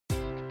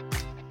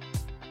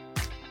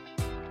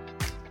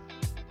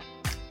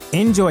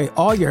Enjoy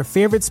all your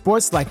favorite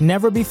sports like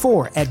never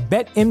before at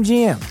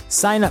BetMGM.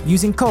 Sign up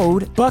using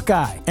code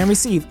Buckeye and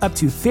receive up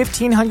to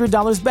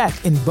 $1,500 back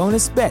in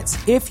bonus bets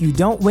if you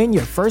don't win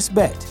your first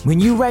bet. When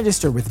you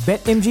register with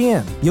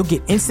BetMGM, you'll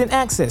get instant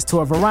access to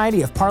a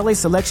variety of parlay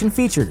selection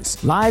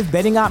features, live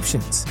betting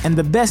options, and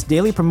the best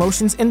daily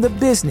promotions in the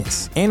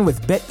business. And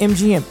with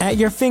BetMGM at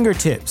your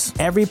fingertips,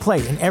 every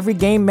play and every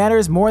game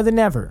matters more than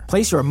ever.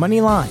 Place your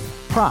money line,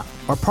 prop,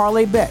 or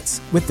parlay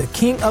bets with the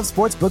king of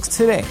sportsbooks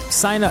today.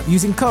 Sign up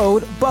using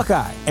code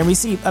Buckeye and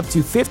receive up to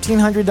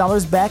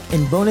 $1,500 back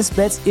in bonus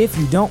bets if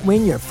you don't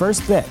win your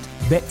first bet.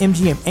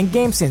 BetMGM and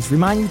GameSense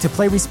remind you to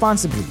play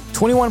responsibly.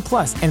 21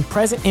 plus and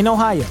present in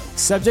Ohio,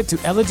 subject to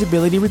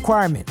eligibility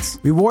requirements.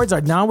 Rewards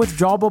are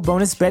non-withdrawable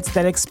bonus bets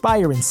that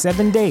expire in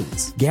 7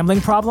 days. Gambling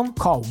problem?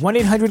 Call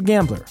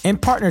 1-800-GAMBLER. In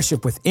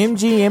partnership with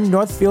MGM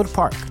Northfield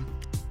Park.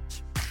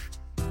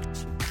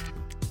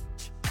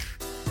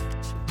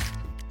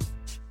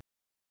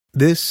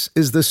 This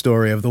is the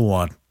story of the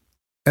one.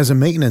 As a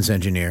maintenance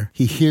engineer,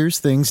 he hears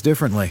things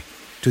differently.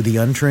 To the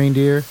untrained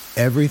ear,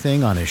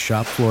 everything on his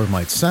shop floor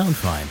might sound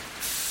fine,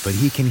 but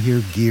he can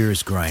hear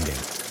gears grinding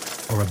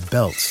or a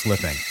belt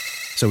slipping.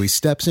 So he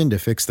steps in to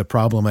fix the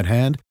problem at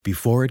hand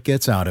before it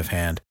gets out of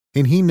hand.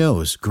 And he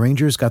knows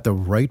Grainger's got the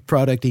right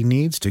product he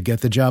needs to get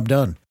the job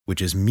done,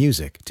 which is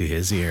music to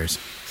his ears.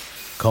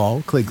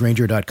 Call, click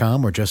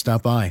Grainger.com, or just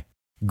stop by.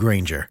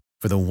 Grainger,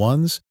 for the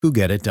ones who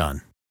get it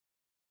done.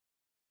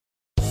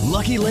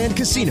 Lucky Land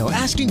Casino,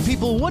 asking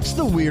people, what's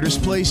the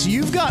weirdest place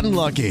you've gotten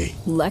lucky?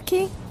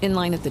 Lucky? In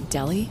line at the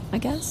deli, I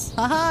guess?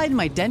 Aha, in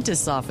my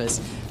dentist's office.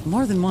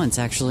 More than once,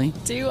 actually.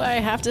 Do I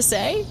have to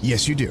say?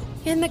 Yes, you do.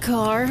 In the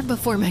car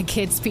before my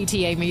kids'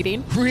 PTA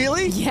meeting.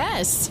 Really?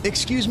 Yes.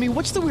 Excuse me,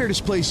 what's the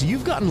weirdest place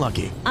you've gotten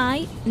lucky?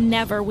 I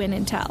never win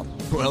and tell.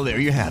 Well, there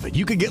you have it.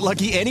 You can get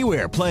lucky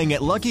anywhere, playing at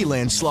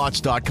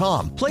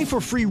LuckyLandSlots.com. Play for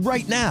free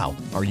right now.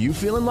 Are you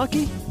feeling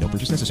lucky? No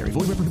purchase necessary.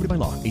 Void where prohibited by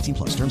law. 18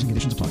 plus. Terms and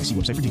conditions apply. See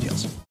website for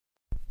details.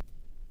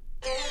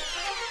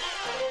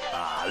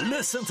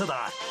 Listen to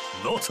that.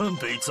 Nothing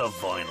beats a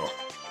vinyl.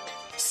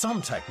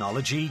 Some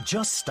technology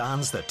just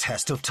stands the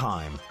test of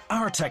time.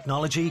 Our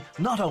technology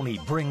not only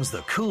brings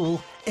the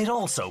cool, it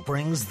also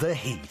brings the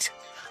heat.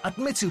 At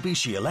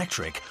Mitsubishi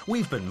Electric,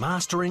 we've been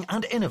mastering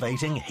and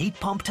innovating heat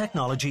pump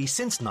technology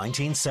since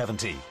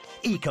 1970.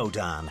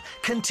 EcoDan,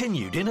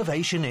 continued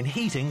innovation in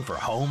heating for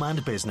home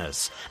and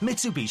business.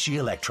 Mitsubishi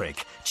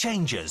Electric,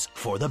 changes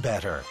for the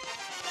better.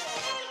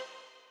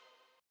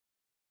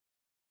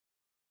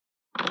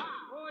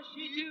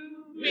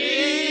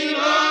 Me,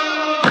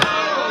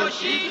 oh,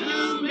 she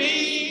do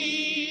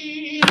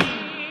me.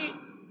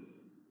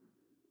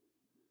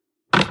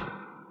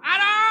 I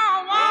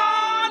don't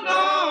want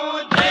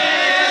no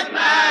dead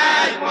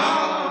black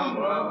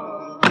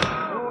woman.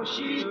 Oh,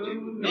 she do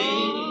me,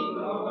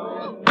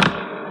 oh,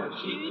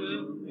 she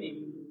do me.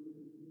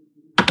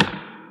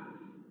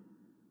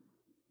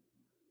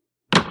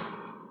 I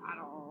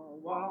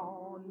don't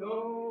want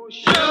no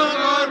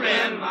sugar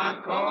in my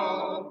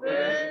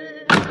coffee.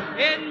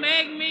 It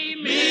make me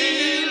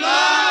me,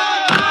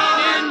 Lord,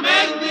 it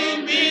make me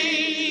me.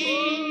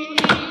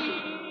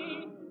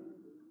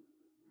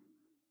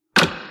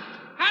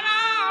 And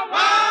I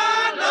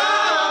want no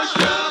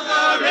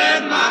sugar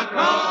in my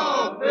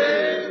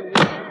coffee.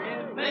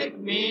 It make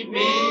me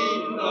me,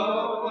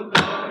 Lord,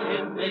 Lord,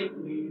 it make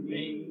me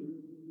me.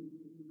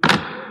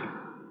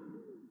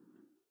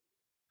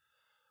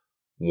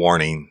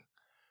 Warning.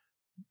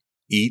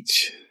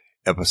 Each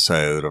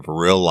episode of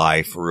Real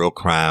Life, Real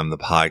Crime, the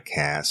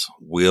podcast,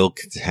 will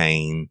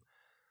contain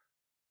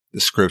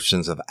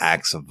descriptions of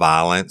acts of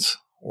violence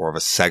or of a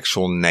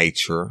sexual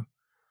nature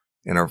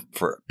and are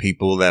for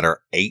people that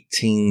are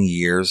 18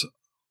 years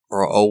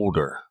or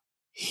older.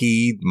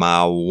 Heed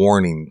my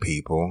warning,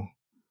 people.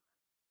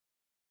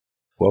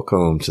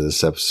 Welcome to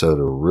this episode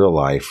of Real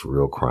Life,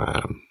 Real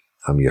Crime.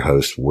 I'm your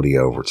host, Woody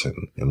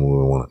Overton, and we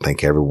want to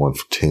thank everyone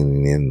for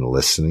tuning in and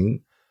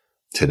listening.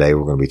 Today,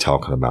 we're going to be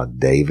talking about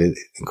David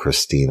and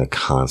Christina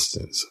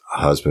Constance,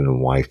 a husband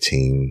and wife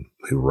team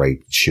who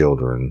raped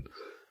children,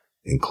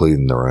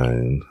 including their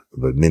own,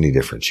 but many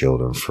different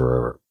children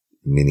for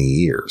many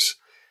years.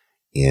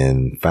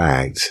 In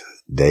fact,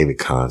 David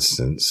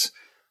Constance,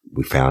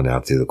 we found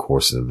out through the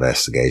course of the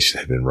investigation,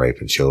 had been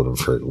raping children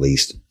for at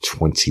least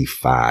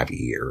 25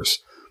 years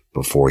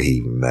before he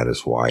even met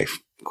his wife,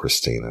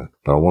 Christina.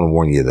 But I want to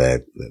warn you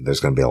that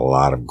there's going to be a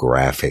lot of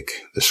graphic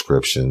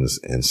descriptions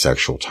and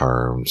sexual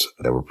terms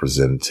that were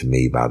presented to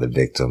me by the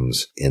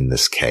victims in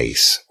this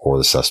case, or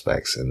the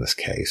suspects in this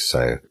case.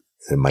 So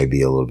it might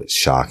be a little bit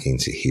shocking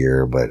to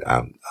hear, but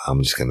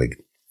I'm just going to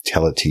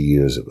tell it to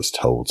you as it was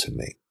told to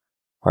me.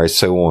 All right.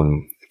 So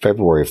on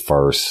February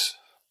 1st,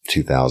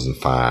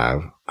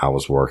 2005, I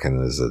was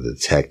working as a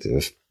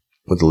detective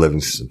with the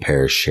Livingston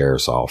Parish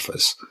Sheriff's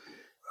Office.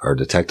 our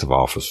detective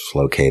office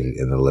was located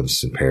in the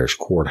Livingston Parish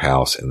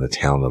Courthouse in the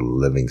town of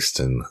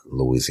Livingston,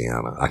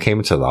 Louisiana. I came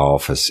into the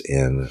office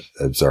and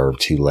observed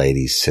two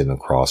ladies sitting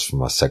across from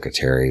my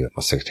secretary,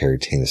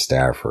 Tina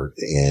Stafford.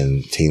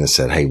 And Tina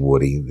said, "Hey,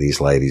 Woody, these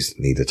ladies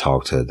need to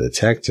talk to a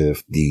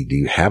detective. Do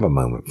you have a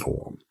moment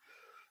for them?"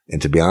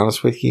 And to be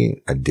honest with you,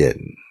 I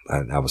didn't.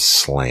 I was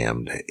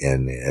slammed.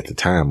 And at the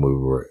time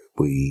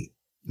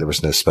there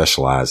was no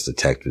specialized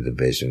detective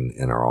division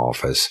in our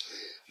office.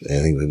 I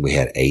think we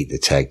had 8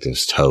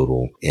 detectives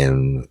total,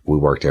 and we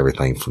worked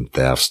everything from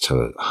thefts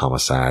to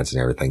homicides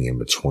and everything in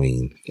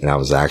between. And I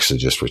was actually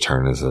just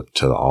returning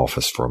to the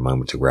office for a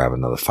moment to grab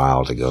another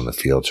file to go in the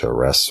field to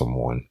arrest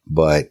someone.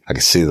 But I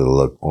could see the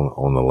look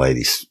on the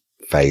ladies'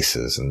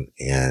 faces,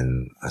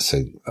 and I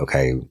said,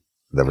 okay,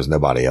 there was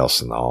nobody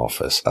else in the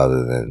office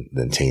other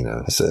than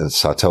Tina. So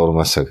I told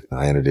him,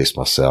 I introduced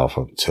myself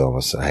to him.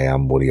 I said, "Hey,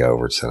 I'm Woody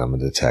Overton. I'm a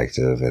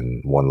detective."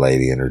 And one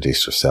lady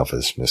introduced herself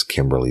as Miss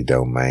Kimberly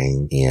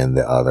Domain, and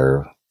the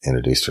other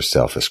introduced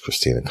herself as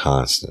Christina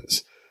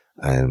Constance.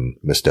 And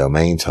Miss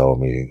Domain told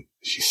me,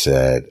 she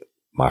said,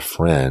 "My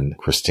friend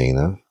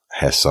Christina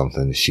has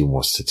something she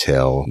wants to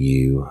tell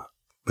you,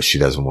 but she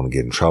doesn't want to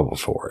get in trouble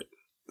for it."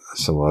 I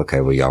said, "Well,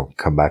 okay, well, y'all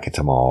come back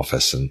into my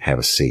office and have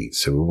a seat."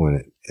 So we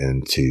went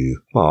into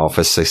my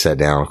office. They sat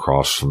down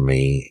across from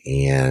me,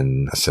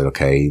 and I said,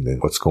 "Okay, then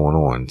what's going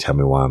on? Tell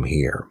me why I'm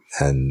here."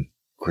 And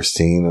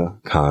Christina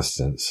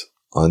Constance,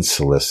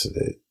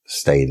 unsolicited,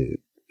 stated,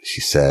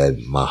 she said,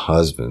 "My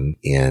husband,"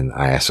 and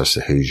I asked her, I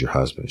said, "Who's your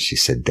husband?" She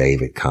said,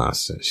 "David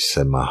Constance." She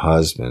said, "My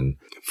husband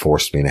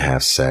forced me to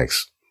have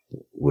sex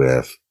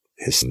with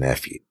his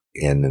nephew."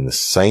 And in the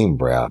same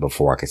breath,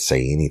 before I could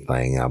say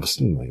anything, I was,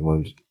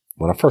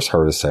 when I first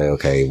heard her say,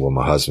 "Okay, well,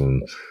 my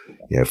husband,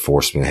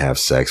 forced me to have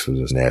sex with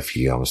his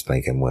nephew," I was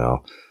thinking,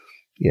 well,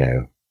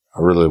 I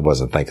really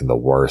wasn't thinking the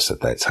worst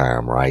at that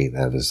time, right?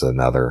 That was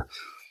another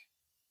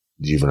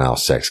juvenile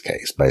sex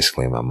case,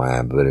 basically, in my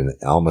mind. But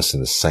almost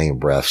in the same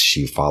breath,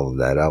 she followed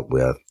that up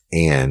with,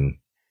 "And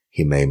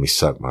he made me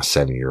suck my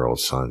 7-year-old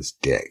son's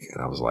dick."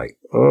 And I was like,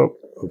 "Oh,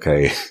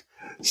 okay.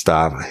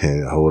 Stop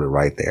and hold it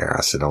right there."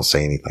 I said, "Don't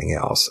say anything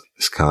else.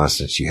 Miss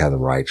Constance, you have the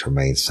right to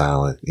remain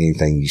silent.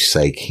 Anything you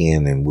say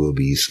can and will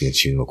be used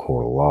against you in the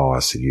court of law." I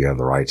said, "You have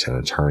the right to an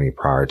attorney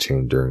prior to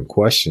and during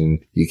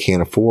question. You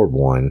can't afford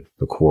one.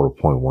 The court will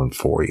appoint one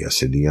for you." I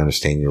said, "Do you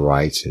understand your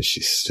rights?" And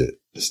she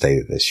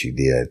stated that she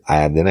did.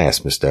 I then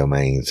asked Miss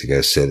Domain to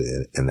go sit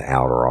in the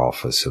outer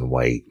office and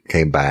wait.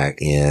 Came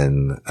back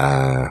and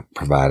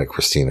provided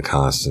Christina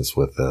Constance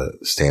with the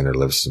standard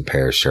Livingston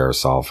Parish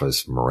Sheriff's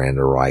Office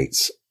Miranda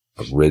rights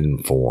written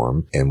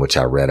form, in which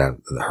I read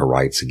out her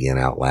rights again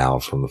out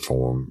loud from the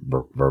form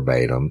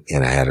verbatim,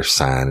 and I had her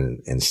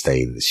sign and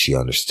state that she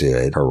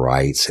understood her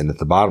rights. And at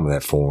the bottom of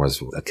that form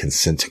was a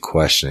consent to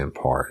questioning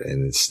part,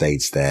 and it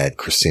states that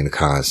Christina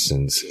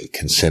Constance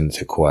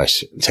consented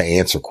to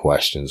answer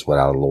questions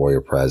without a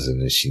lawyer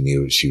present, and she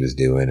knew what she was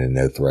doing, and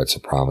no threats or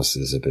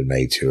promises had been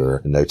made to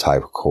her, and no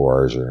type of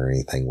coercion or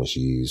anything was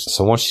used.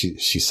 So once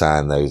she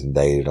signed those and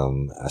dated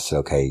them, I said,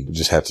 "Okay, you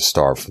just have to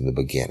start from the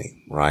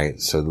beginning," right?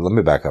 So let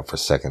me back up for a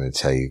second and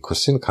tell you,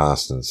 Christina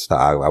Constance,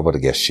 I would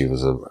have guessed she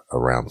was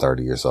around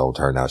 30 years old.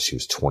 Turned out she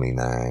was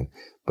 29,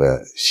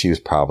 but she was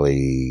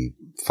probably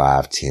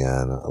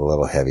 5'10", a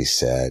little heavy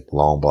set,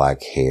 long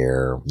black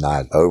hair,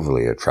 not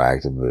overly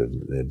attractive,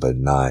 but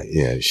not,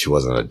 she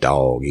wasn't a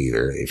dog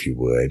either, if you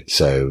would.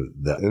 So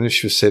and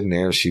she was sitting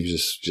there, she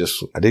was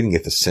just, I didn't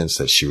get the sense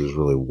that she was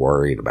really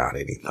worried about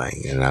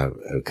anything. And I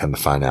come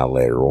to find out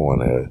later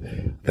on,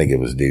 I think it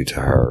was due to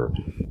her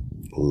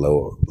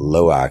low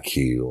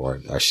IQ,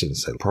 or I shouldn't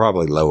say,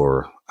 probably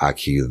lower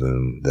IQ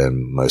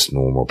than most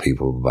normal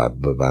people,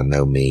 but by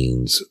no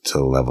means to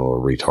the level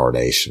of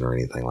retardation or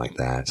anything like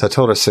that. So I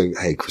told her,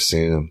 "Hey,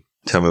 Christina,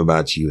 tell me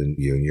about you and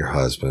your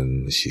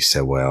husband." She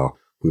said, "Well,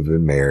 we've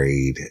been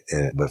married,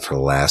 but for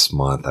the last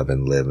month I've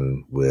been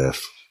living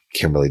with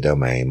Kimberly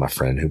Domain, my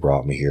friend who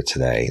brought me here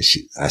today."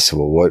 I said,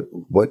 "Well,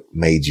 what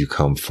made you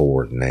come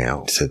forward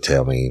now to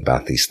tell me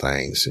about these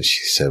things?" And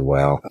she said,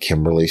 "Well,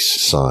 Kimberly's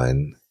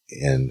son,"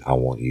 and I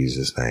won't use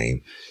his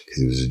name because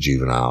he was a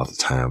juvenile at the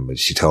time, but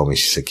she told me,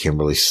 she said,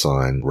 "Kimberly's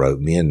son wrote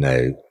me a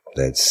note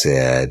that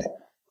said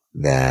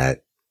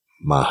that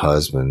my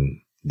husband,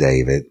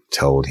 David,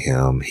 told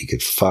him he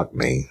could fuck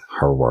me,"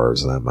 her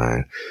words, not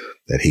mine,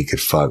 "that he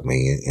could fuck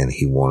me, and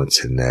he wanted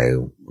to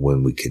know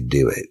when we could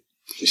do it."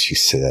 She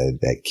said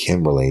that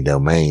Kimberly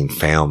Domain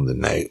found the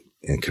note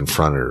and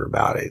confronted her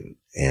about it.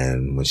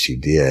 And when she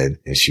did,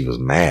 and she was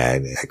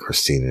mad at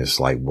Christina's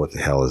like, "What the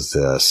hell is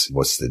this?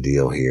 What's the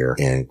deal here?"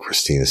 And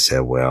Christina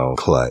said, "Well,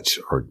 Clutch,"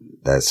 or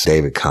that's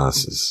David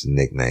Constance's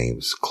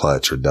nicknames,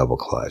 Clutch or Double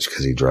Clutch,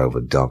 because he drove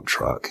a dump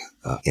truck.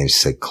 And she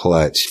said,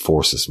 "Clutch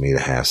forces me to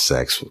have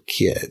sex with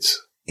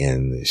kids."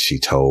 And she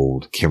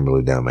told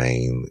Kimberly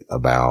Domain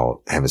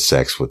about having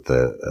sex with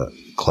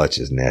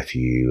Clutch's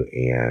nephew,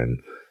 and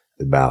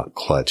about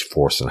Clutch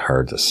forcing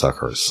her to suck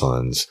her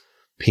son's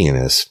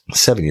penis,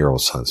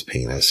 7-year-old son's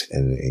penis.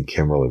 And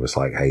Kimberly was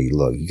like, "Hey,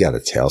 look, you got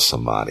to tell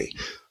somebody,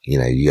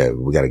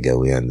 we got to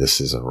go in. This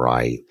isn't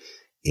right."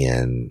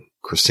 And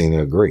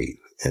Christina agreed.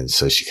 And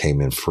so she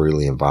came in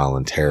freely and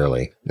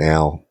voluntarily.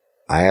 Now,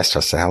 I asked her,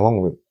 I said, how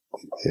long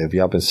have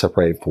y'all been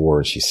separated for?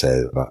 And she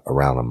said about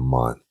around a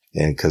month.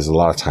 And because a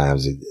lot of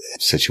times in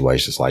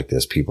situations like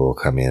this, people will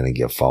come in and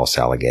give false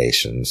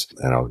allegations.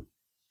 And I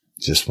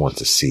just want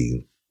to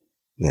see,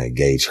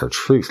 gauge her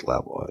truth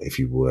level, if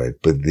you would.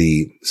 But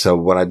so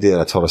what I did,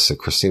 I told her, I said,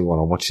 Christina, what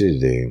I want you to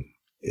do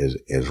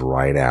is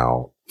write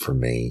out for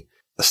me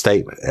a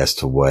statement as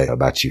to what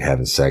about you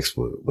having sex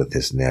with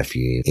this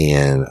nephew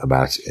and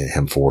about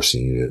him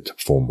forcing you to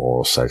perform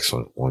oral sex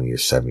on your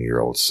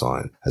 7-year-old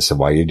son. I said,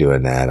 while you're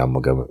doing that, I'm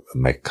going to go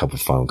make a couple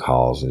of phone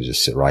calls and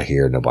just sit right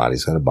here.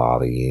 Nobody's going to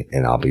bother you,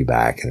 and I'll be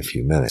back in a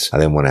few minutes. I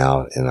then went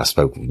out and I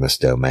spoke with Miss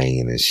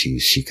Domain, and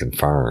she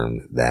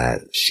confirmed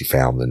that she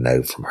found the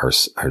note from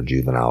her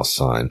juvenile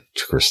son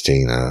to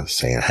Christina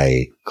saying,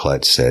 hey,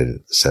 Clutch said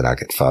I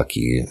could fuck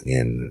you,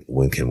 and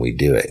when can we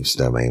do it? Miss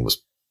Domain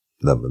was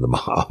the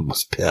mom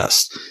was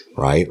pissed,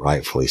 right?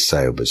 Rightfully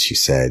so. But she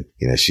said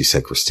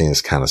Christina's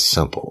kind of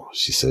simple.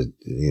 She said,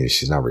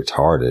 she's not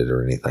retarded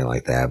or anything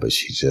like that, but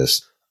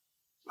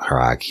her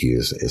IQ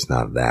is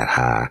not that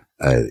high.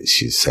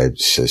 She said,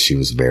 so she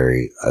was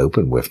very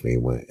open with me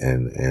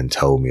and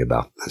told me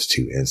about those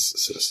two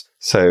instances.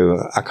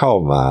 So I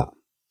called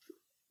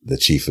the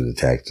chief of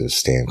detectives,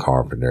 Stan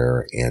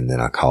Carpenter, and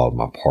then I called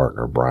my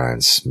partner, Brian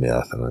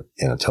Smith,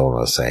 and I told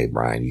him, I said, hey,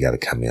 Brian, you got to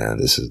come in.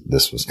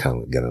 This was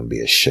kind of going to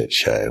be a shit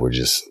show.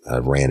 I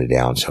ran it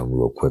down to him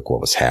real quick what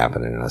was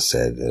happening. And I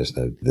said,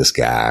 this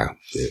guy,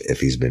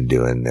 if he's been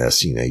doing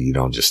this, you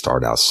don't just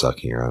start out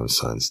sucking your own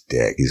son's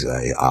dick. He's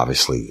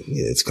obviously,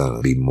 it's going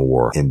to be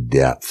more in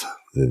depth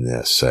than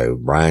this. So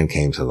Brian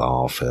came to the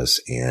office,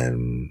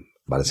 and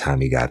by the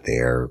time he got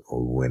there, we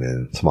went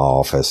into my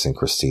office and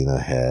Christina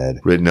had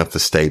written up the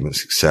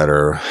statements,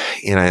 etc.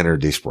 And I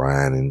introduced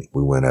Brian and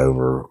we went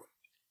over,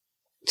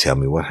 tell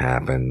me what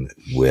happened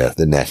with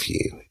the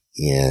nephew.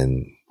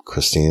 And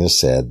Christina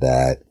said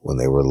that when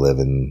they were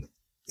living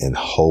in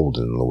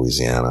Holden,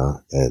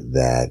 Louisiana,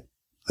 that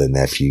the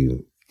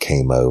nephew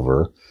came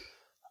over,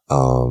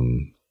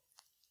 and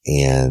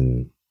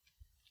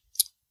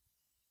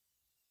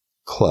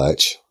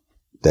Clutch,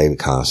 David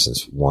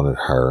Constance, wanted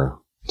her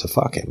to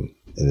fuck him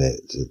and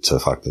to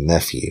fuck the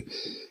nephew.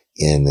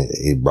 And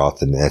he brought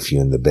the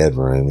nephew in the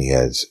bedroom. He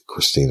had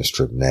Christina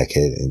stripped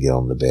naked and get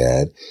on the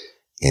bed.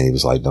 And he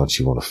was like, don't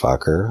you want to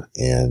fuck her?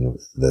 And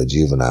the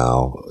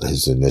juvenile,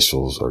 his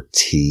initials are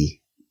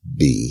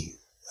TB,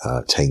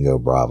 Tango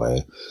Bravo.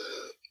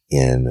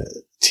 And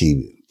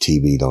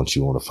TB, don't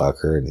you want to fuck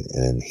her?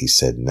 And he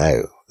said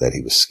no, that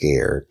he was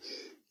scared.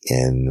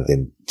 And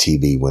then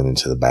TB went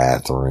into the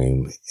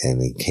bathroom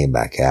and he came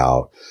back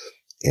out.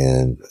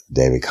 And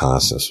David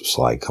Constance was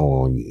like, come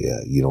on,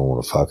 you don't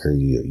want to fuck her?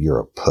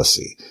 You're a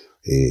pussy.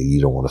 You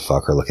don't want to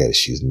fuck her? Look at it.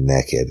 She's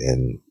naked.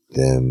 And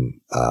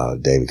then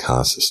David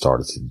Constance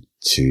started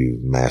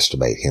to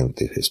masturbate him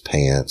through his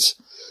pants,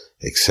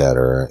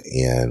 etc.,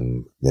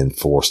 and then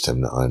forced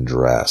him to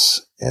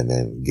undress and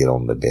then get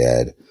on the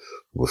bed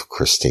with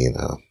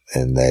Christina.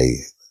 And they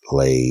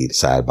laid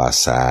side by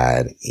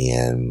side,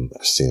 and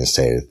Christina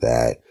stated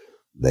that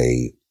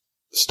they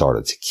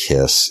started to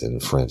kiss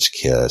and French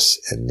kiss,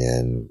 and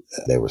then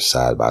they were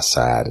side by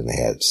side and they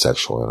had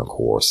sexual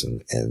intercourse,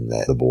 and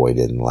that the boy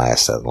didn't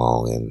last that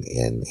long,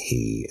 and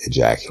he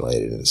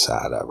ejaculated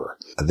inside of her.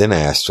 I then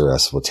asked her, I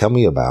said, well, tell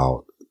me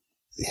about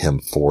him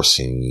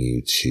forcing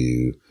you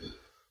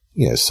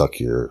to, suck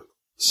your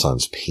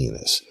son's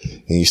penis.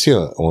 And you see,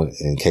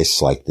 in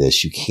cases like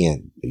this, you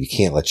can't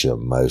let your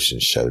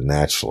emotions show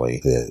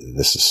naturally.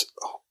 This is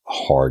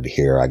hard to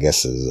hear. I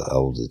guess as an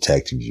old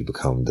detective, you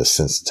become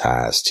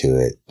desensitized to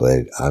it,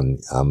 but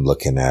I'm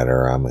looking at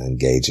her, I'm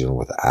engaging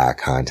with eye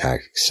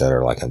contact,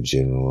 etc., like I'm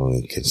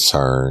genuinely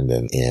concerned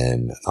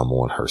and I'm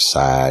on her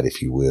side,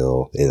 if you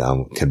will. And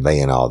I'm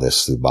conveying all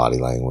this through body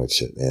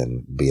language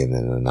and being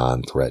in a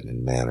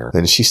non-threatening manner.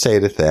 And she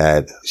stated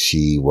that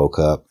she woke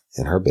up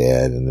in her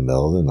bed in the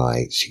middle of the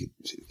night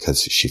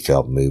because she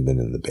felt movement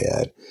in the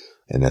bed,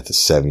 and that the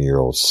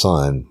 7-year-old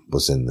son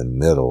was in the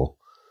middle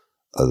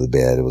of the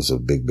bed. It was a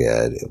big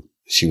bed.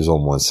 She was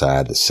on one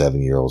side. The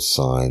 7-year-old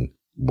son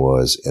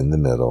was in the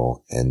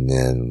middle. And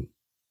then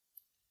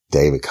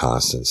David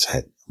Constance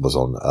was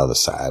on the other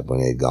side when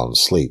they had gone to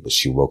sleep. But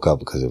she woke up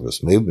because there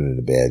was movement in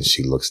the bed. And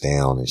she looks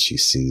down and she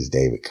sees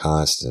David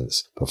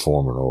Constance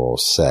performing oral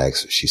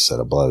sex. She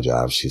said a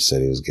blowjob. She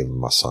said he was giving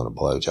my son a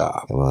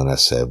blowjob. And when I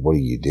said, what are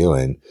you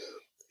doing?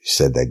 She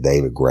said that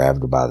David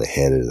grabbed her by the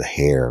head of the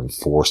hair and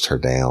forced her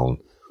down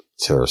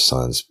to her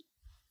son's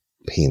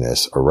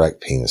penis, erect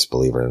penis,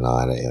 believe it or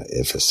not,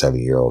 if a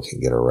 7-year-old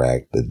can get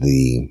erect,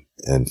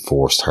 and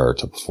forced her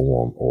to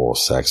perform oral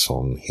sex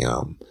on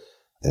him.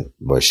 And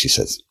where she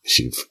said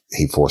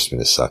he forced me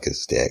to suck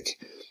his dick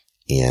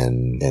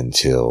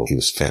until he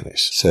was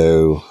finished.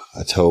 So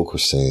I told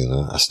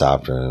Christina, I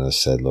stopped her and I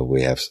said, look,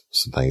 we have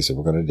some things that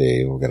we're going to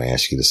do. We're going to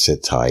ask you to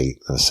sit tight.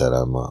 I said,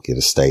 I'm going to get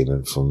a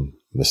statement from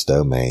Miss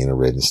Domain, a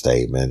written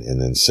statement, and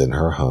then send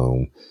her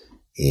home.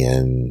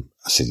 And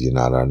I said, you're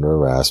not under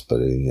arrest, but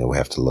we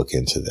have to look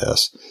into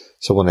this.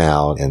 So went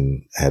out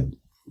and had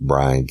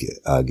Brian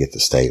get the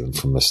statement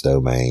from Miss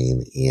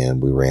Domain,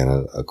 and we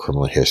ran a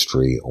criminal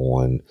history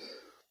on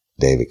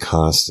David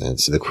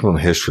Constance. The criminal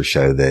history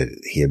showed that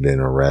he had been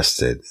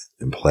arrested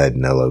and pled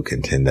nolo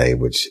contendere,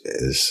 which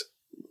is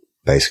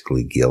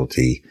basically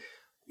guilty.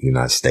 You're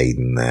not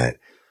stating that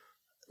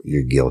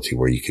you're guilty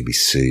where you could be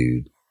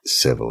sued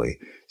civilly.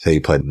 So he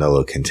pled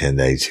nolo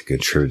contendere to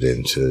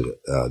contribute to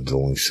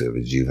delinquency of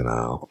a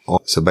juvenile.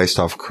 So based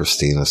off of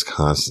Christina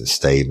Constance's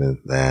statement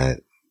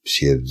that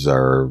she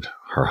observed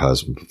her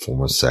husband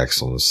performing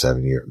sex on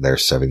their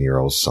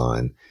 7-year-old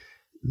son,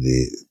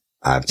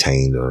 I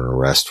obtained an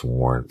arrest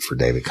warrant for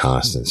David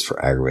Constance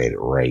for aggravated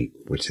rape,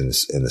 which in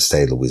the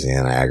state of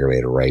Louisiana,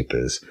 aggravated rape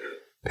is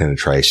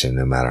penetration,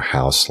 no matter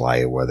how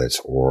slight, whether it's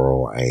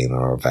oral, anal,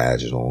 or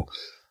vaginal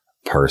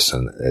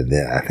person.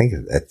 I think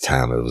at the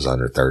time it was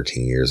under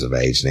 13 years of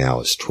age. Now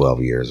it's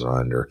 12 years or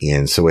under.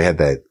 And so we had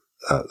that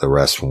the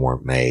arrest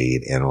warrant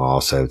made, and we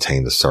also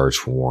obtained a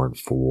search warrant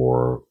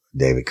for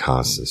David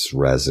Constance's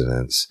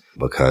residence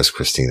because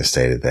Christina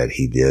stated that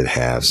he did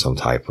have some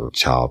type of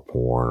child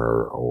porn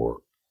or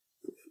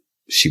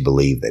she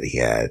believed that he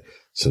had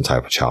some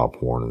type of child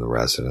porn in the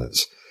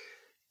residence.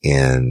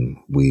 And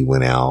we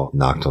went out,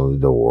 knocked on the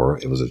door.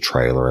 It was a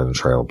trailer in a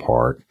trailer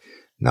park.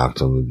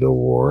 Knocked on the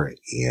door,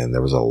 and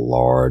there was a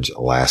large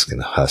Alaskan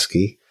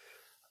husky,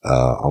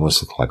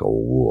 almost looked like a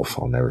wolf.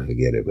 I'll never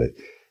forget it, but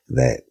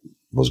that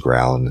was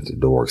growling at the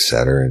door,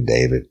 etc. And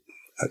David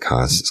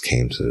Constance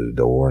came to the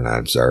door, and I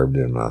observed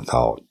him, and I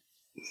thought,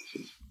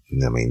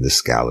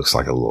 this guy looks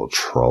like a little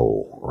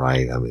troll,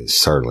 right?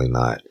 Certainly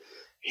not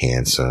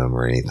handsome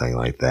or anything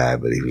like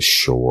that, but he was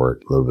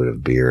short, a little bit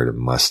of beard and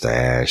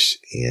mustache,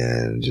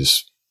 and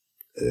just,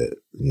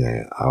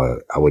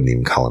 I wouldn't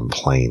even call him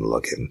plain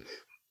looking.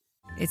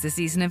 It's a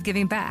season of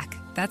giving back.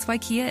 That's why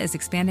Kia is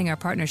expanding our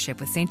partnership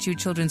with St. Jude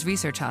Children's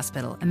Research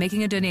Hospital and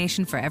making a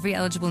donation for every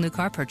eligible new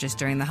car purchase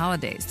during the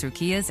holidays through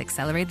Kia's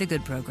Accelerate the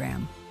Good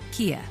program.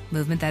 Kia,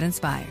 movement that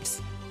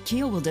inspires.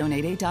 Kia will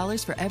donate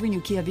 $8 for every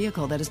new Kia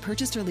vehicle that is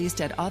purchased or leased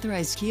at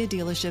authorized Kia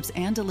dealerships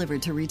and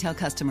delivered to retail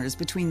customers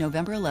between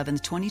November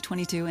 11th,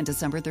 2022 and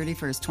December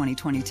 31st,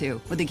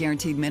 2022, with a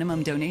guaranteed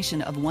minimum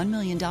donation of $1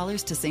 million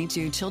to St.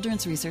 Jude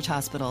Children's Research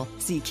Hospital.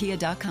 See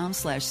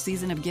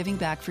kia.com/season of giving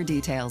back for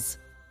details.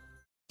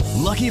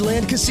 Lucky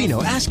Land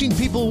Casino, asking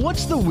people,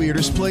 what's the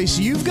weirdest place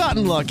you've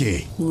gotten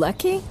lucky?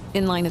 Lucky?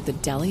 In line at the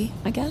deli,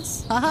 I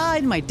guess? Aha,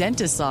 in my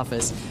dentist's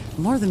office.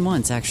 More than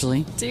once,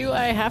 actually. Do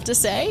I have to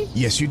say?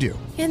 Yes, you do.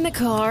 In the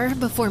car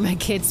before my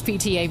kids'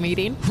 PTA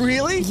meeting.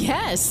 Really?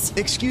 Yes.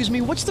 Excuse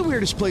me, what's the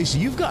weirdest place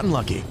you've gotten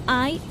lucky?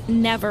 I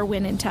never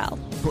win and tell.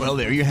 Well,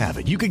 there you have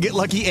it. You can get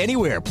lucky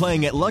anywhere,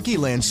 playing at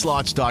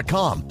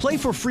LuckyLandSlots.com. Play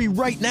for free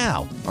right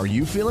now. Are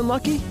you feeling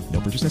lucky? No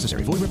purchase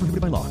necessary. Void where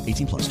prohibited by law.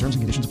 18+. Terms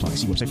and conditions apply.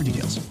 See website for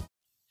details.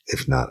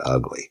 If not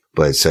ugly.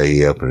 But so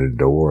he opened the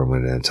door and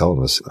went in and told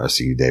him, I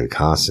see you, David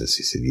Constance.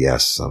 He said,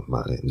 yes,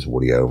 my name is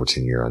Woody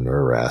Overton. You're under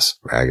arrest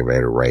for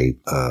aggravated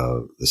rape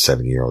of the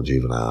 7-year-old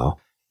juvenile.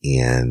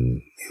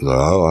 And he was like,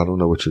 oh, I don't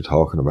know what you're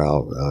talking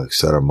about,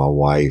 etc. My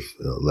wife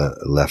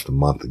left a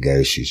month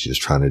ago. She's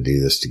just trying to do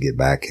this to get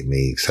back at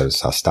me, etc.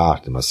 So I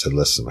stopped him. I said,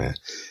 listen, man,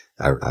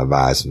 I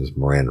advised him his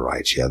Miranda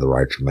rights. You have the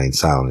right to remain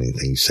silent.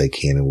 Anything you say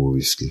can and will be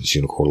against you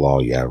in a court of law.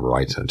 You have a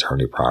right to an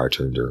attorney prior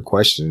to and during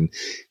questioning.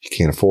 You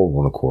can't afford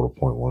one, a court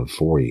appoint one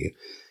for you.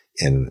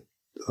 And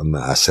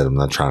I said, I'm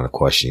not trying to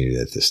question you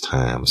at this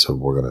time. So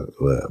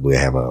we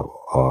have a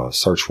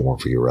search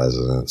warrant for your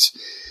residence.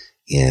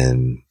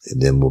 And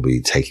then we'll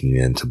be taking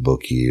you in to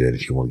book you. And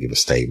if you want to give a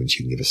statement,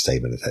 you can give a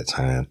statement at that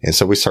time. And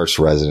so we searched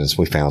the residence.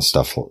 We found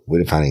stuff.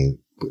 We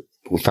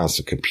found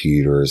some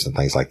computers and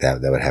things like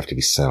that would have to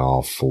be sent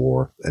off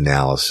for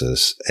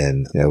analysis.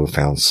 And, we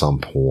found some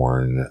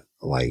porn,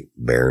 like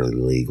barely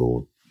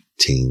legal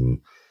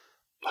teen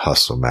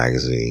hustler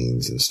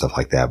magazines and stuff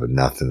like that, but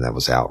nothing that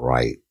was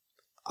outright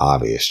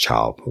obvious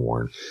child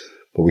porn.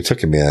 But we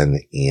took him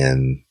in,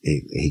 and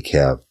he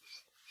kept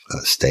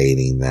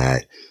stating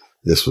that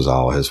this was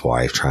all his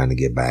wife trying to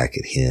get back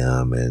at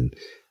him, and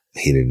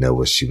he didn't know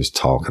what she was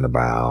talking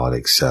about,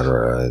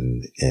 etc.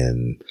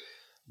 And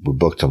we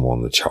booked him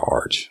on the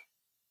charge.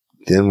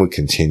 Then we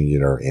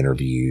continued our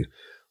interview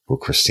with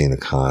Christina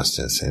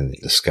Constance and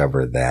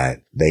discovered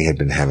that they had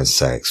been having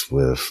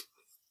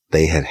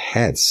they had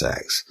had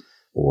sex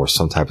or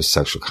some type of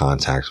sexual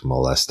contact or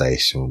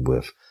molestation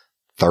with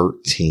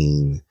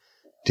 13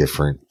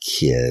 different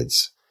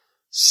kids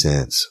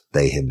since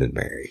they had been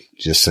married,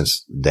 just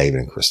since David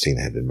and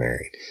Christina had been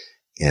married.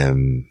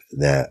 And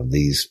that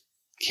these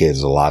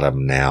kids, a lot of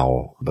them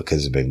now,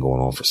 because it's been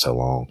going on for so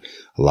long,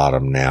 a lot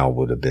of them now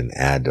would have been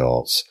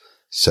adults.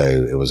 So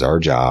it was our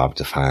job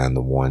to find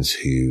the ones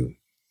who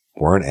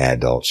weren't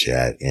adults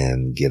yet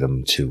and get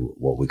them to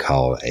what we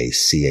call a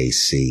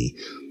CAC,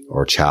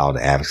 or Child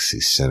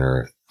Advocacy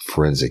Center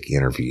forensic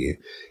interview,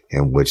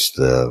 in which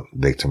the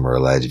victim or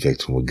alleged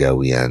victim would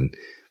go in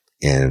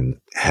and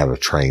have a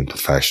trained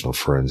professional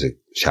forensic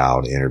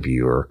child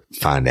interviewer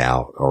find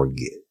out or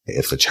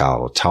if the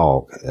child will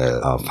talk,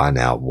 find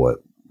out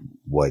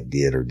what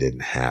did or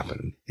didn't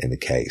happen in the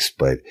case.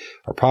 But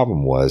our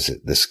problem was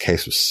that this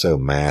case was so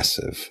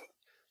massive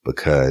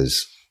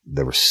because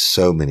there were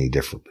so many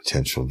different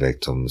potential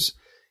victims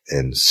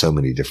in so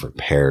many different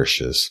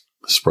parishes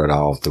spread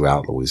all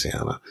throughout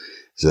Louisiana.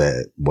 So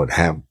that what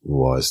happened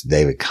was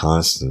David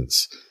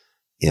Constance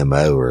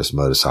MO, or his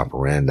modus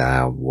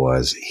operandi,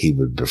 was he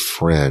would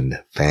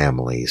befriend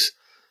families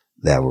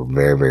that were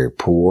very, very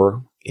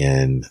poor.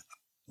 And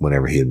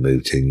whenever he had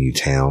moved to a new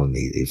town,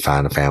 he'd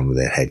find a family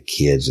that had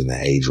kids in the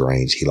age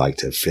range he liked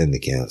to offend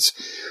against.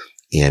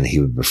 And he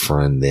would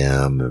befriend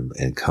them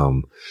and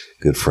become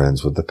good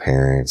friends with the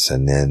parents,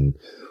 and then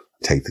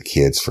take the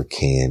kids for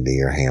candy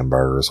or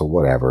hamburgers or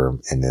whatever.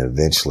 And then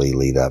eventually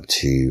lead up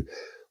to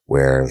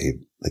where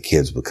the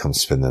kids would come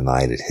spend the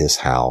night at his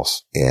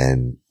house,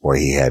 and where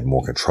he had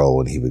more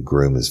control, and he would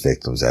groom his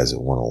victims as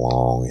it went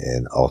along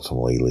and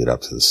ultimately lead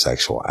up to the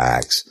sexual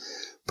acts.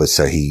 But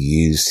so he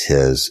used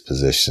his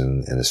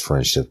position and his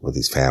friendship with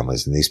these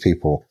families. And these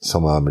people,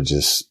 some of them are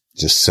just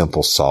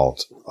simple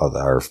salt of the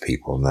earth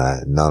people.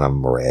 None of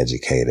them were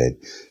educated.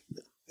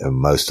 And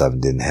most of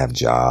them didn't have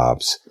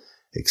jobs,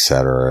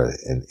 etc.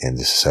 And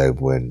so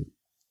when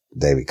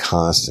David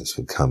Constance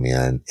would come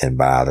in and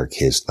buy their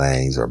kids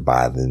things or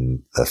buy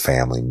them the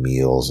family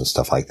meals and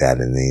stuff like that,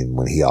 and then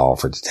when he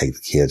offered to take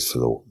the kids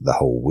for the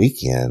whole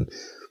weekend,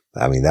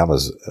 I mean, that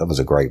was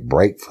a great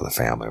break for the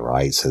family,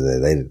 right? So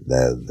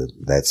that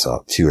that's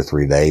 2 or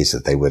 3 days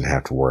that they wouldn't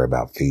have to worry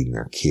about feeding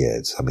their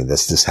kids. I mean,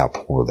 that's just how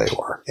poor they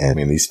were. And I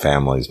mean, these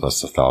families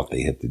must have thought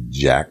they hit the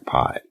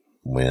jackpot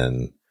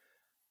when,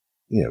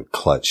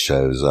 Clutch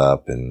shows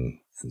up and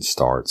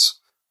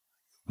starts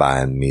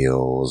buying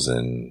meals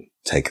and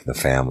taking the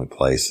family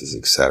places,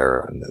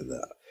 etc. And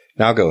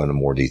now I'll go into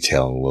more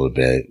detail in a little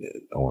bit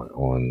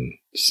on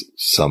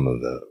some of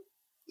the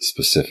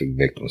specific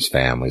victims'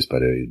 families,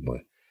 but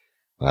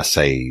when I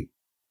say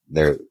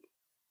they're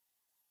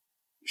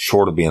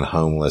short of being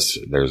homeless,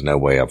 there's no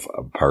way a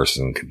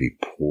person could be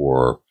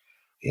poor,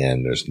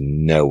 and there's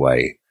no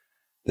way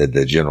that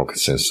the general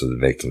consensus of the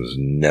victims,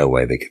 no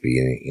way they could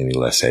be any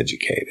less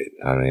educated.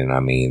 I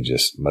mean,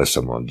 just most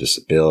of them were on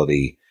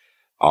disability.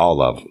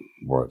 All of them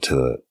were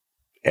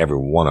every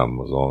one of them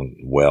was on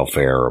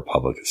welfare or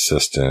public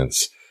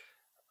assistance,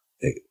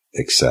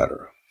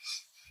 etc.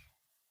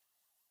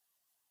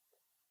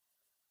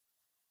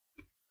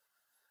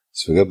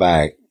 So we go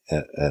back,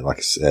 and like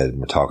I said,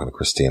 we're talking to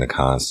Christina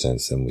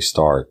Constance, and we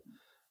start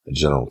a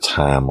general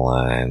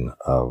timeline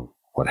of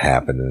what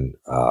happened and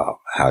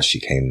how she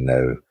came to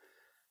know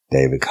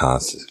David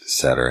Constance,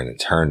 etc. And it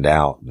turned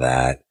out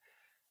that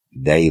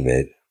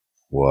David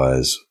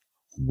was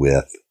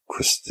with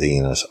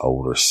Christina's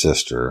older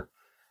sister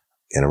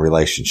in a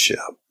relationship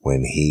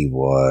when he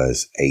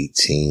was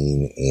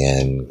 18,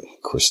 and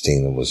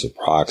Christina was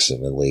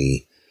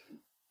approximately,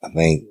 I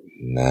think,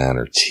 9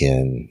 or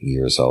 10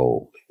 years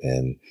old.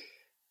 And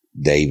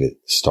David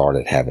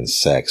started having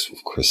sex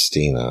with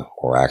Christina,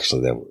 or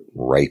actually they were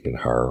raping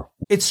her.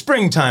 It's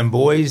springtime,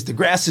 boys. The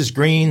grass is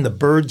green, the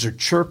birds are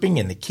chirping,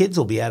 and the kids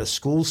will be out of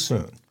school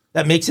soon.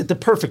 That makes it the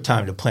perfect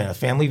time to plan a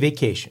family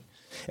vacation.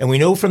 And we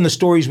know from the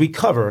stories we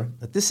cover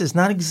that this is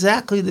not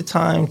exactly the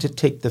time to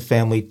take the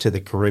family to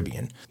the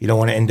Caribbean. You don't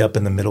want to end up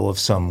in the middle of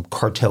some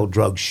cartel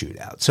drug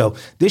shootout. So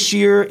this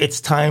year, it's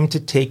time to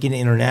take an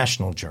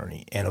international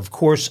journey. And of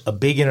course, a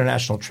big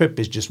international trip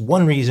is just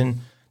one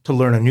reason to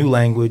learn a new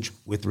language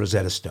with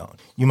Rosetta Stone.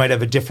 You might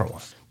have a different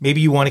one. Maybe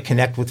you want to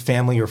connect with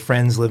family or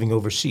friends living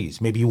overseas.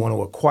 Maybe you want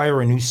to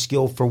acquire a new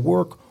skill for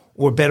work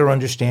or better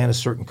understand a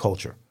certain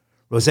culture.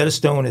 Rosetta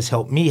Stone has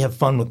helped me have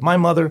fun with my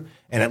mother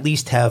and at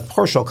least have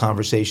partial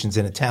conversations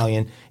in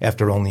Italian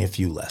after only a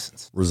few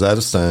lessons.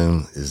 Rosetta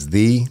Stone is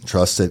the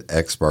trusted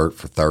expert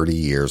for 30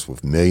 years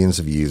with millions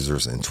of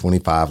users in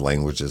 25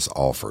 languages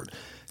offered: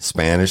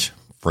 Spanish,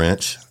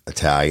 French,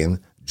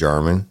 Italian,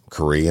 German,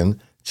 Korean,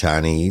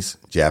 Chinese,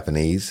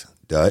 Japanese,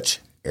 Dutch,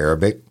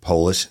 Arabic,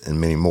 Polish, and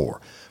many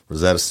more.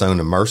 Rosetta Stone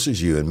immerses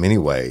you in many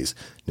ways.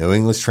 No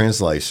English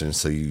translation,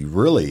 so you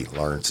really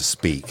learn to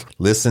speak,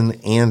 listen,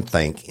 and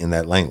think in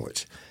that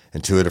language.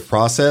 Intuitive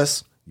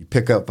process, you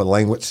pick up a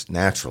language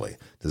naturally.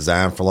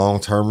 Designed for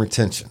long-term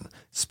retention.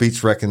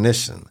 Speech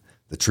recognition.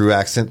 The True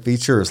Accent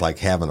feature is like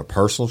having a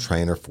personal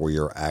trainer for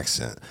your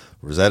accent.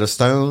 Rosetta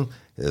Stone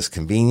is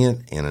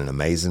convenient and an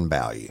amazing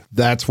value.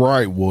 That's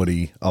right,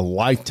 Woody. A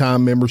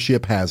lifetime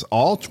membership has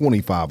all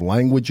 25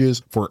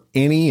 languages for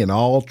any and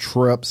all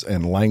trips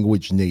and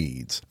language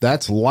needs.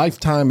 That's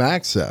lifetime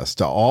access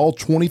to all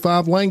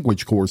 25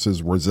 language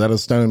courses Rosetta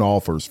Stone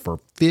offers for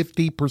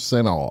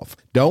 50% off.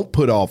 Don't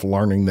put off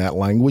learning that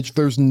language.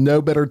 There's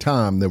no better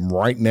time than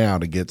right now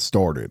to get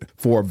started.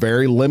 For a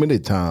very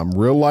limited time,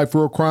 Real Life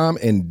Real Crime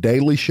and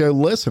Daily Show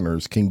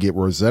listeners can get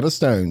Rosetta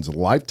Stone's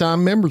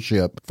lifetime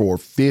membership for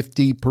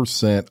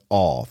 50%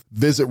 off.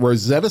 Visit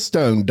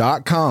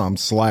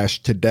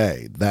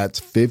rosettastone.com/today. That's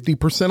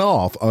 50%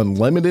 off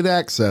unlimited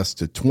access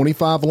to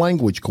 25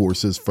 language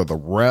courses for the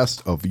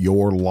rest of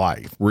your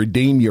life.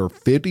 Redeem your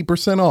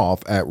 50%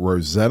 off at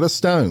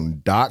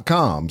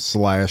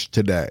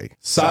rosettastone.com/today.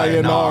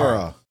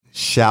 Sayonara.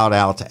 Shout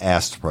out to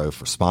Astropro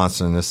for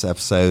sponsoring this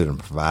episode and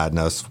providing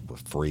us with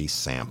free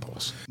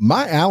samples.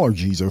 My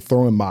allergies are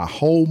throwing my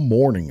whole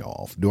morning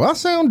off. Do I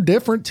sound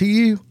different to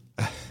you?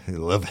 A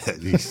little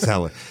bit. You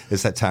sound like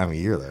it's that time of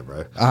year there,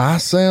 bro. I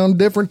sound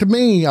different to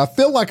me. I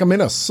feel like I'm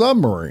in a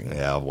submarine.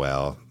 Yeah,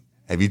 well,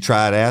 have you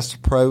tried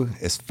Astropro?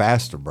 It's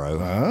faster, bro.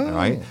 Oh.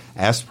 Right?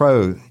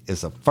 Astropro is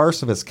the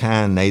first of its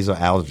kind nasal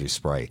allergy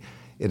spray.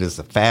 It is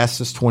the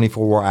fastest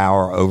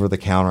 24-hour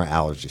over-the-counter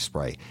allergy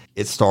spray.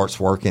 It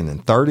starts working in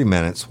 30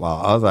 minutes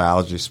while other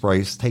allergy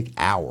sprays take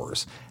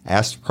hours.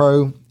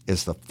 Astropro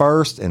is the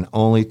first and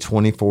only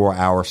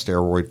 24-hour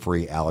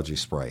steroid-free allergy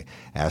spray.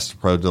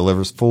 Astropro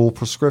delivers full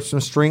prescription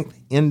strength,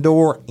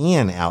 indoor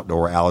and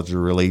outdoor allergy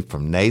relief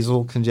from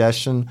nasal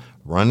congestion,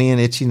 runny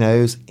and itchy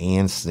nose,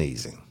 and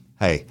sneezing.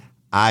 Hey,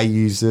 I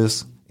use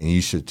this, and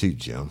you should too,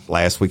 Jim.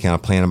 Last weekend I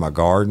planted my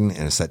garden,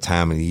 and it's that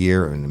time of the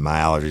year, and my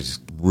allergies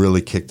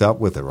really kicked up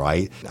with it,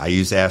 right? I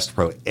use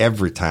Astropro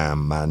every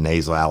time my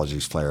nasal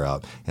allergies flare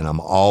up, and I'm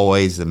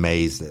always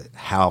amazed at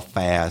how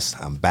fast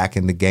I'm back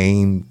in the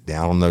game,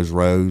 down on those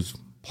roads,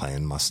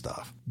 playing my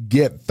stuff.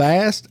 Get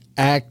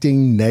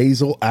fast-acting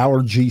nasal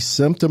allergy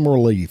symptom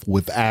relief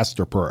with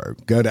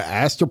Astropro. Go to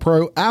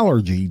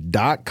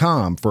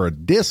AstroProAllergy.com for a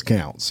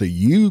discount so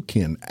you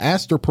can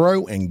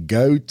Astropro and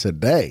go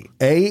today.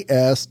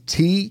 ASTEPRO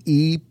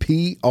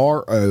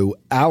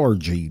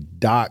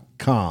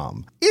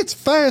allergy.com. It's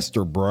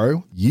faster,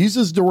 bro. Use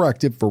as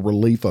directed for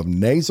relief of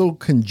nasal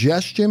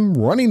congestion,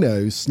 runny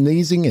nose,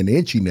 sneezing, and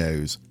itchy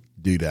nose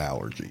due to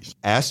allergies.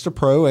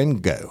 Astropro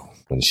and go.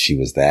 When she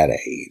was that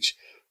age.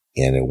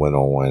 And it went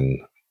on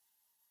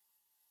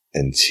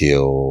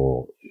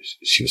until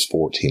she was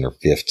 14 or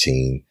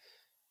 15.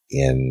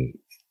 And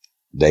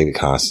David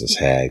Constance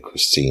had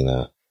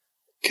Christina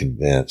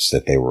convinced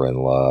that they were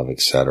in love,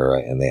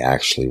 etc. And they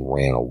actually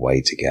ran away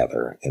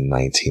together in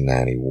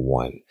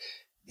 1991.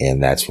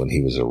 And that's when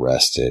he was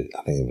arrested.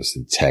 I think it was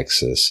in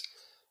Texas,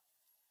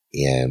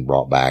 and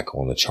brought back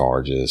on the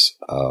charges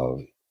of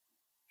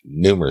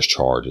numerous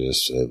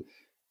charges of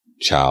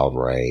child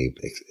rape,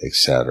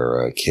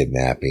 etc.,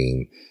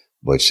 kidnapping,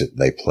 which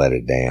they pled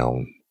it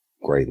down.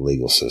 Great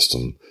legal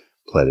system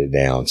pled it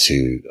down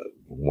to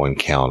one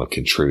count of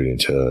contributing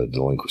to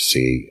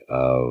delinquency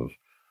of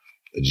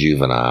a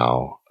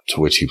juvenile, to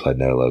which he pled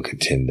no low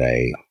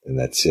contendere, and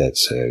that's it.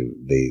 So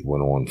they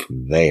went on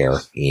from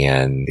there,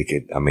 and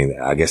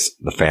I guess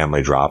the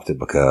family dropped it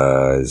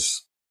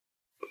because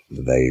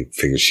they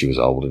figured she was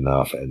old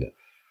enough and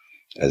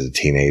as a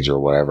teenager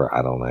or whatever.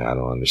 I don't know. I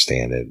don't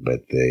understand it,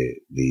 but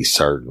the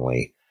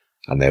certainly,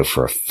 I know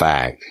for a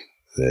fact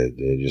that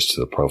just to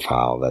the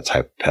profile, that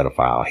type of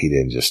pedophile, he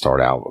didn't just start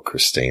out with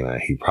Christina.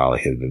 He probably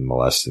had been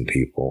molesting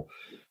people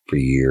for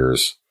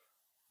years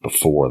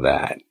before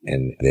that.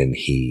 And then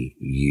he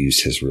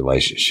used his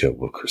relationship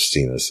with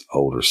Christina's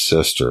older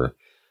sister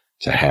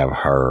to have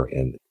her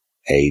in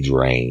age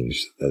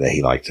range that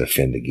he liked to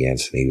offend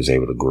against. And he was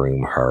able to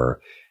groom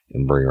her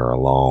and bring her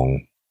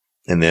along.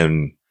 And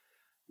then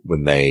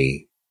when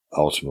they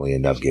ultimately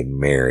end up getting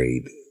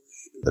married,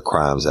 the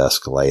crimes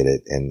escalated,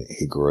 and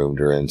he groomed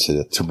her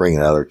to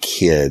bringing other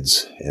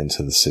kids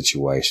into the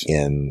situation.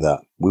 And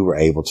we were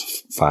able to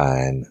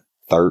find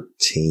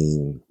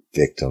 13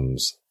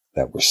 victims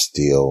that were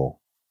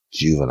still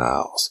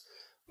juveniles,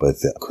 but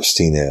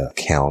Christina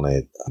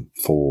accounted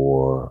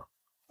for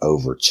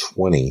over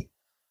 20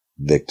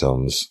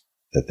 victims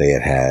that they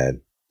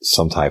had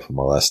some type of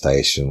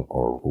molestation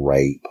or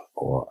rape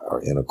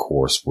or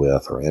intercourse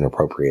with or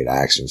inappropriate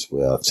actions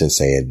with since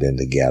they had been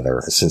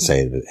together, since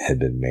they had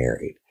been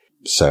married.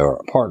 So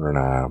our partner and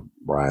I,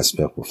 Brian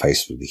Smith, were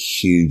faced with a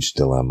huge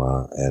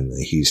dilemma and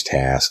a huge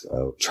task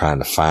of trying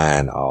to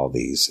find all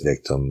these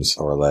victims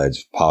or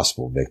alleged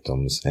possible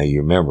victims. Now,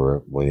 you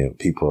remember when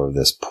people are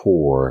this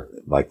poor,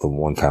 like the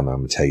one family I'm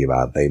going to tell you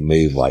about, they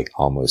move like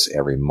almost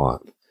every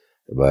month,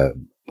 but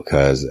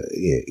because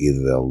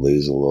either they'll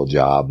lose a little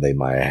job they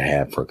might have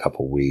had for a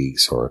couple of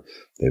weeks, or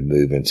they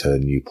move into a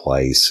new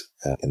place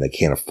and they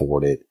can't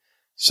afford it.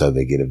 So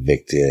they get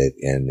evicted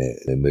and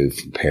they move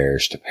from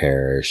parish to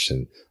parish.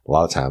 And a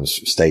lot of times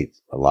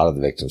a lot of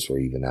the victims were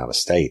even out of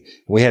state.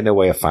 We had no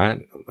way of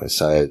finding them. And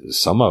so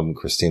some of them,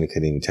 Christina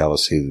couldn't even tell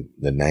us who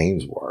the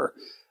names were.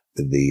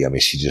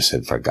 She just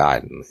had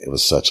forgotten. It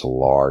was such a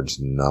large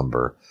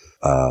number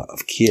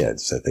of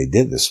kids that they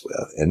did this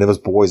with. And it was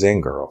boys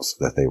and girls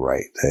that they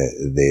raped.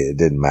 It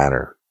didn't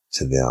matter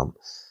to them.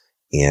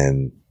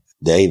 And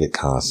David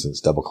Constance,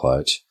 Double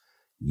Clutch,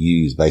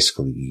 used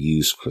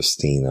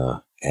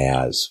Christina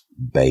as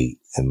bait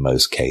in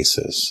most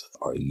cases.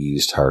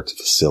 used her to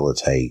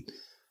facilitate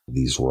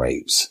these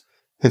rapes.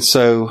 And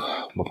so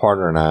my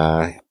partner and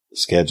I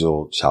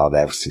scheduled Child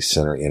Advocacy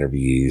Center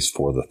interviews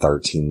for the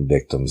 13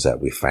 victims that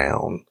we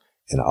found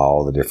in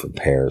all the different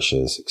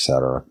parishes,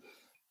 etc.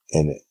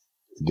 And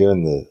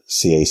during the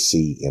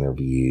CAC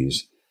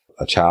interviews,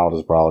 a child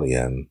is brought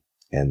in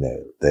and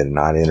they're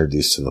not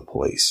introduced to the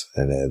police.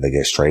 And they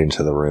get straight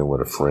into the room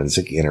with a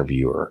forensic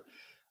interviewer.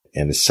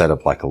 And it's set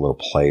up like a little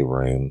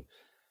playroom.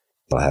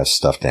 They'll have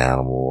stuffed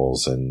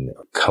animals and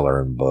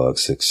coloring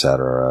books,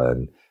 etc.,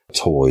 and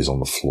toys on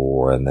the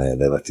floor. And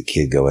they let the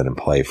kid go in and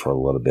play for a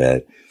little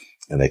bit.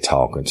 And they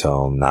talking to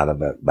them, not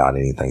about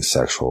anything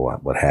sexual,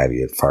 what have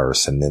you, at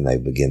first. And then they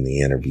begin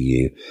the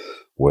interview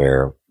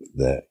where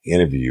the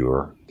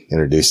interviewer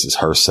introduces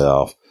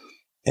herself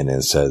and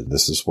then says,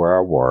 this is where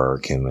I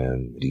work. And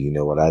then, do you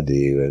know what I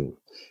do? And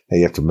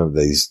you have to remember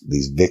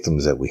these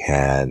victims that we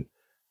had,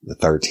 the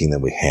 13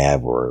 that we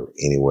had were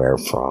anywhere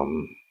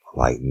from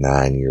like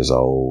 9 years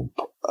old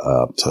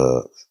up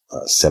to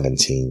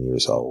 17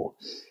 years old.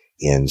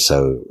 And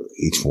so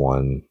each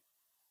one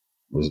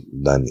was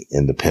done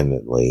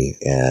independently,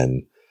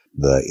 and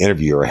the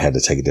interviewer had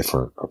to take a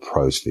different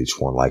approach for each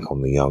one. Like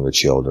on the younger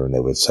children, they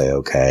would say,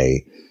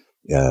 okay,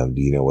 do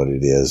you know what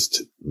it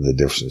is, the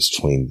difference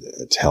between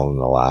telling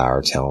a lie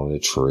or telling the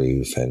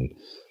truth? And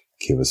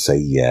the kid would say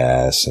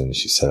yes. And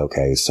she said,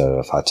 okay, so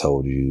if I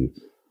told you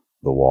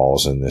the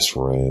walls in this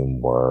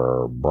room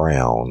were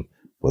brown,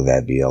 would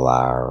that be a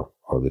lie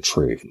or the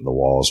truth? The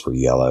walls were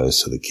yellow.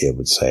 So the kid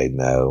would say,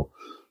 no,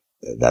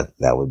 that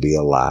would be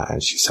a lie.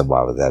 And she said,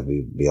 why would that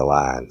be a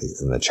lie?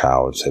 And the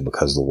child would say,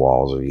 because the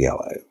walls are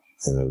yellow.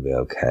 And it would be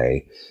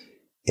okay.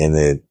 And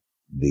then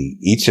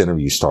each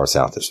interview starts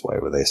out this way,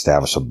 where they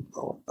establish a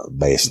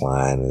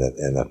baseline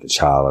and that the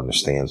child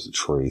understands the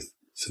truth.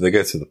 So they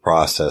go through the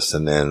process,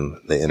 and then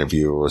the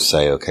interviewer will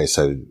say, okay,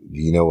 so do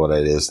you know what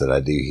it is that I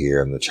do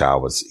here? And the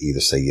child would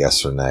either say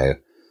yes or no.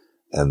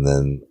 And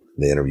then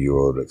the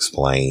interviewer would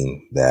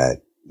explain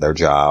that their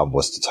job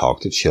was to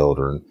talk to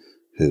children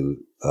who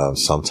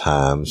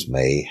sometimes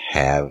may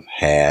have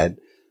had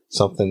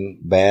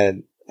something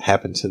bad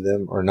happen to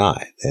them or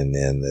not. And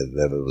then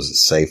that it was a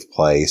safe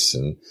place,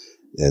 and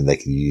they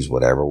could use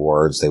whatever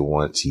words they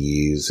wanted to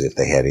use if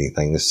they had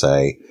anything to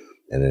say.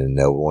 And then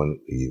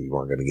you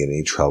weren't going to get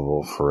any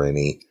trouble for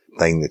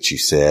anything that you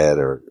said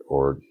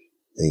or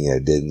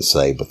didn't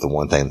say. But the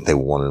one thing that they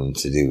wanted them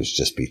to do was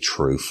just be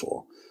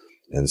truthful.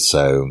 And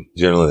so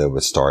generally they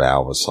would start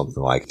out with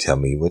something like, tell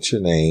me what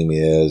your name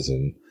is,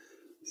 and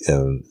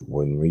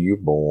when were you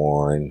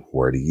born?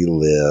 Where do you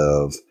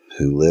live?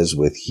 Who lives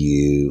with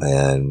you?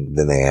 And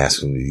then they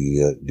ask them, do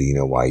you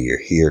know why you're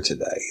here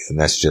today? And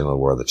that's generally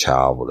where the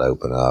child would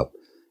open up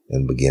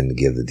and begin to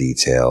give the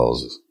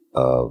details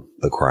of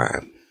the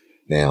crime.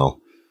 Now,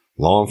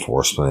 law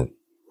enforcement,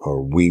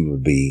 or we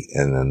would be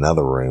in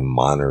another room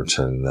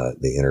monitoring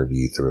the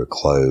interview through a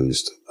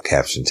closed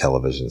caption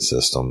television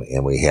system,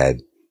 and we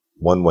had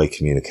one-way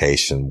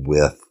communication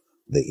with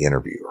the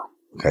interviewer.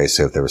 Okay,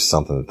 so if there was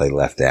something that they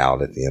left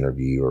out at the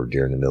interview or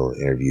during the middle of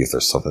the interview, if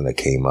there's something that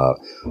came up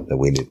that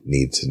we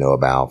need to know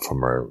about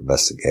from an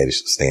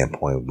investigation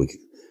standpoint, we could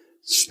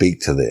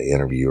speak to the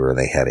interviewer, and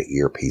they had an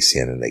earpiece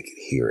in and they could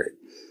hear it.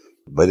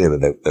 But anyway,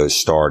 they would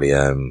start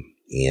in,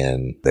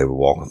 and they were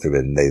walking through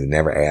it, and they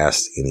never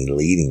asked any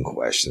leading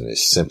question.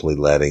 It's simply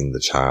letting the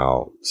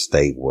child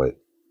state what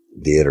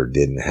did or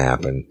didn't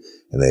happen,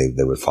 and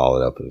they would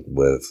follow it up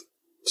with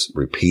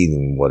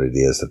repeating what it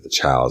is that the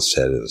child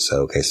said. And say,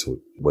 okay, so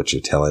what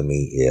you're telling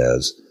me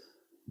is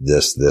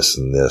this,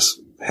 and this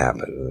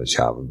happened. And the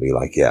child would be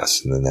like,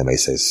 yes. And then they may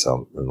say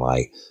something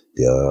like,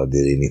 did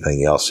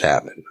anything else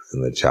happen?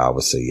 And the child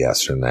would say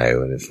yes or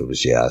no. And if it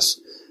was yes,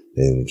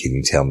 then can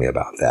you tell me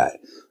about that?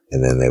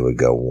 And then they would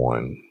go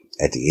on.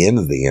 At the end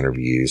of the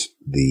interviews,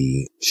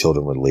 the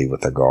children would leave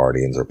with their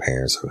guardians or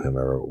parents or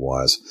whomever it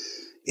was.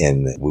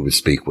 And we would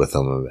speak with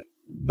them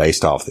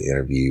based off the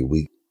interview.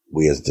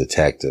 We as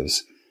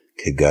detectives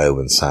could go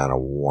and sign a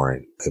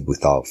warrant if we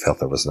felt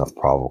there was enough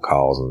probable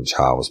cause and the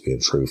child was being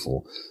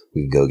truthful.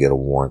 We could go get a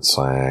warrant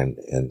signed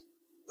and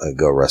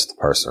go arrest the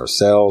person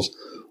ourselves,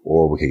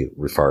 or we could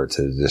refer it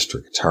to the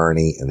district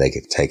attorney, and they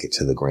could take it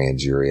to the grand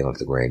jury and let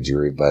the grand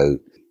jury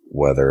vote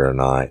whether or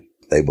not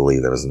they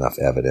believe there was enough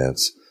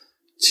evidence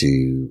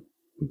to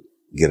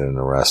get an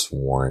arrest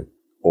warrant.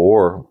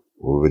 Or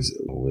we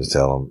would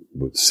tell them,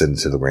 we'd send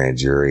it to the grand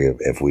jury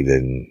if we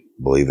didn't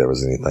believe there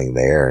was anything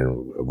there and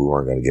we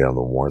weren't going to get on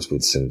the warrants,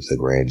 we'd send it to the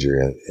grand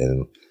jury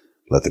and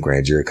let the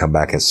grand jury come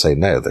back and say,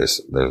 no,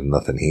 there's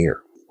nothing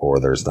here, or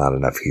there's not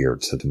enough here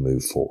to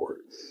move forward.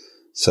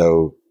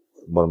 So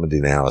what I'm going to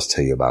do now is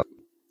tell you about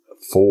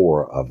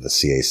 4 of the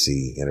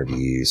CAC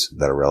interviews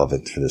that are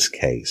relevant to this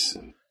case.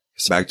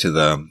 So back to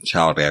the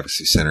Child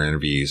Advocacy Center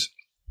interviews.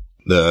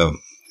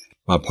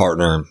 My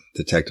partner,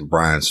 Detective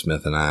Brian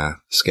Smith, and I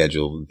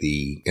scheduled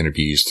the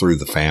interviews through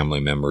the family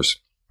members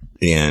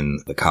in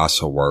the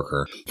CASA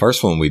worker.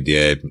 First one we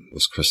did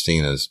was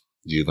Christina's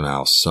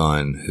juvenile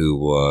son, who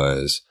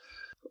was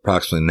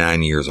approximately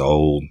 9 years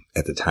old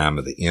at the time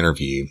of the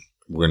interview.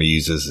 we're going to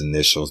use his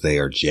initials. They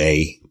are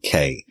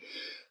J.K.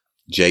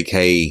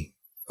 J.K.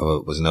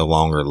 was no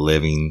longer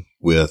living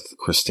with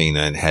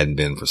Christina and hadn't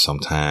been for some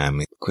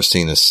time.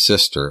 Christina's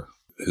sister,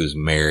 who's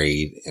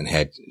married and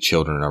had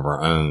children of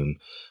her own,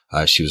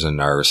 she was a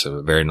nurse,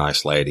 a very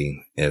nice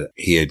lady.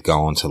 He had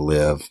gone to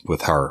live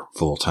with her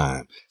full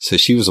time. So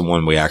she was the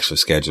one we actually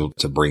scheduled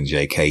to bring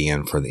J.K.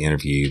 in for the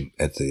interview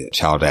at the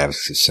Child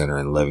Advocacy Center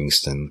in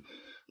Livingston,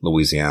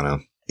 Louisiana.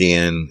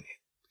 And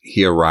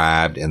he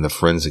arrived, and the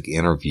forensic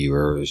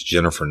interviewer was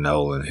Jennifer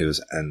Nolan, who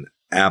was an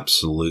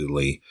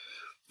absolutely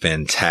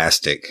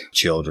fantastic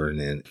children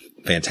and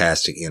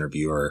fantastic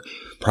interviewer.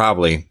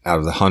 Probably out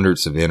of the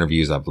hundreds of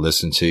interviews I've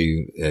listened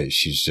to,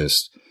 she's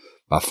just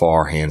by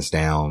far, hands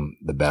down,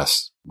 the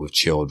best with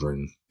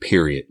children,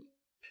 period.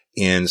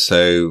 And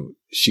so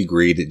she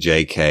greeted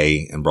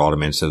JK and brought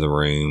him into the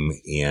room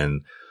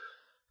and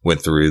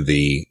went through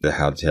the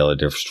how to tell the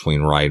difference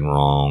between right and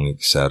wrong,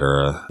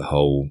 etc. The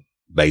whole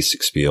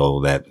basic spiel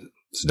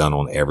that's done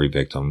on every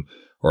victim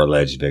or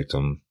alleged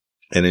victim.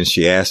 And then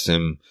she asked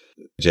him,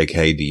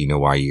 JK, do you know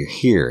why you're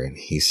here? And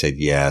he said,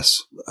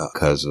 yes,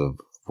 because of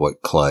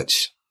what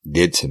Clutch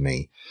did to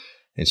me.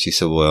 And she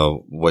said,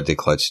 well, what did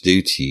Clutch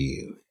do to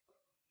you?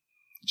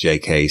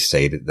 JK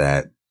stated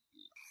that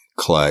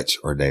Clutch,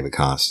 or David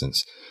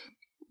Constance,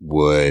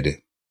 would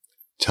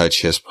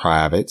touch his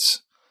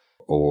privates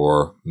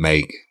or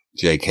make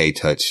JK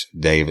touch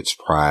David's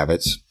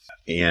privates.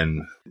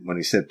 And when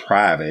he said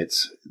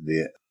privates,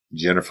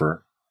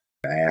 Jennifer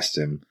asked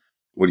him,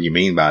 what do you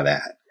mean by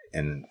that?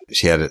 And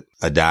she had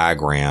a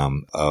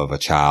diagram of a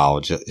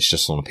child. It's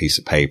just on a piece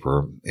of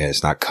paper.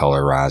 It's not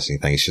colorized or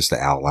anything. It's just the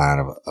outline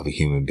of a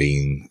human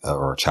being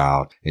or a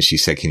child. And she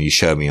said, can you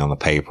show me on the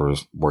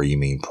papers where you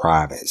mean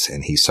privates?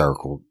 And he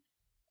circled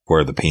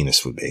where the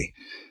penis would be.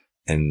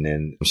 And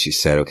then she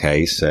said,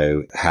 okay,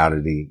 so how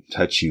did he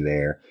touch you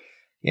there?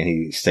 And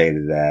he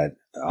stated that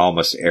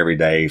almost every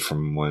day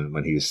from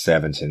when he was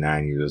 7 to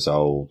 9 years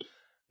old,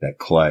 that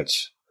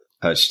Clutch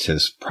touched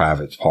his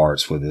private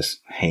parts with his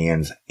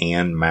hands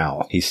and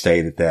mouth. He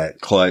stated that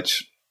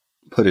Clutch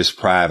put his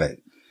private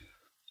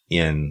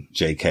in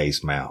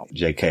JK's mouth.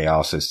 JK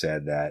also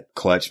said that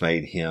Clutch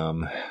made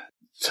him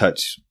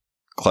touch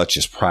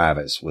Clutch's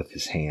privates with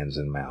his hands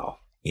and mouth.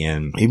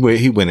 And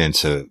he went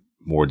into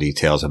more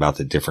details about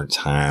the different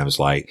times,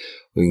 like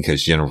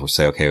because Jennifer would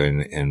say, okay,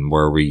 and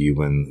where were you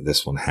when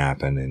this one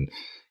happened? And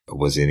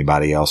was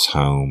anybody else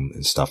home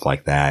and stuff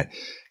like that?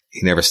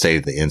 He never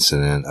stated the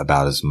incident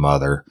about his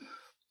mother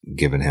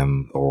giving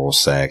him oral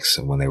sex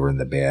when they were in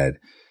the bed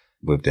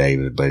with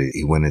David, but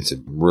he went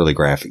into really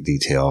graphic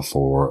detail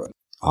for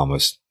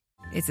almost.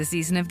 It's a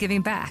season of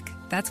giving back.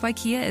 That's why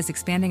Kia is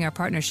expanding our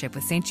partnership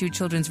with St. Jude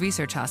Children's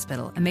Research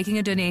Hospital and making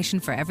a donation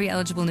for every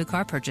eligible new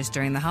car purchase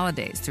during the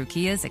holidays through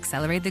Kia's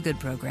Accelerate the Good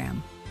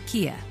program.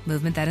 Kia,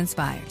 movement that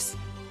inspires.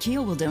 Kia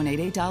will donate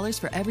 $8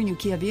 for every new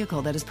Kia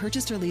vehicle that is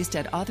purchased or leased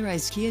at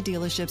authorized Kia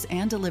dealerships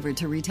and delivered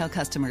to retail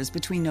customers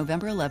between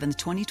November 11th,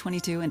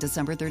 2022 and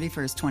December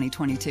 31st,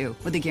 2022,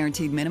 with a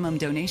guaranteed minimum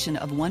donation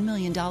of $1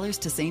 million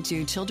to St.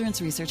 Jude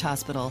Children's Research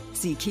Hospital.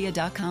 See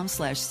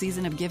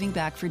kia.com/season of giving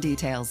back for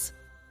details.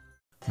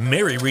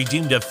 Mary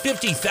redeemed a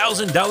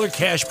 $50,000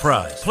 cash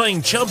prize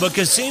playing Chumba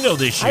Casino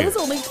this year. I was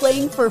only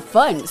playing for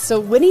fun, so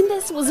winning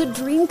this was a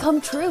dream come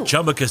true.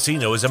 Chumba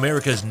Casino is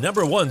America's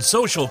 #1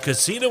 social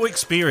casino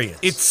experience.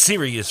 It's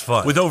serious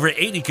fun. With over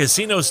 80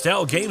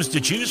 casino-style games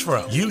to choose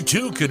from, you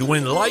too could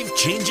win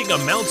life-changing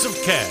amounts of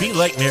cash. Be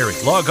like Mary.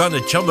 Log on to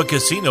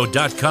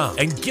ChumbaCasino.com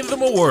and give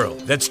them a whirl.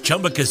 That's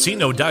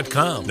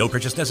ChumbaCasino.com. No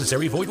purchase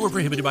necessary. Void where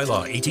prohibited by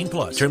law.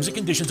 18+. Terms and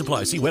conditions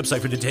apply. See website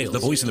for details. The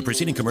voice in the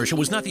preceding commercial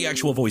was not the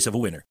actual voice of a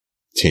winner.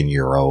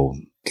 10-year-old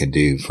can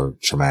do for a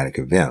traumatic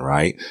event,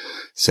 right?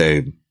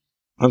 So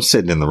I'm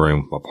sitting in the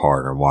room with my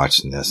partner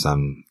watching this,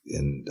 and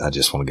I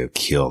just want to go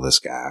kill this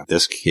guy.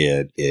 This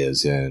kid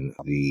is in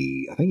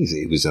he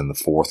was in the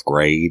 4th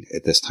grade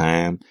at this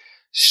time,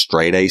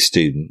 straight A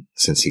student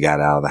since he got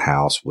out of the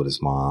house with his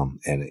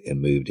mom and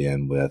moved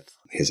in with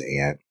his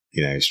aunt.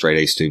 You know, straight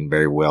A student,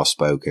 very well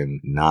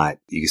spoken,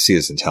 you can see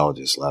his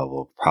intelligence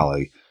level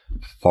probably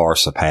far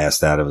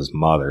surpassed that of his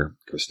mother,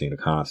 Christina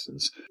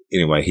Constance.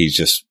 Anyway, he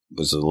just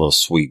was a little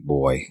sweet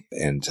boy.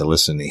 And to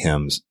listen to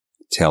him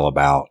tell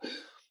about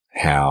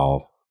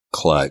how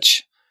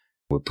Clutch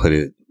would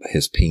put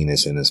his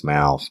penis in his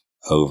mouth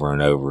over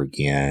and over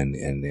again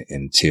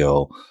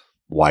until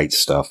white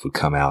stuff would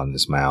come out in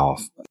his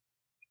mouth.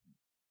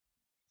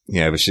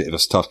 Yeah, it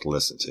was tough to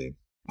listen to.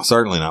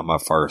 Certainly not my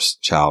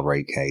first child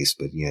rape case,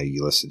 but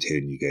you listen to it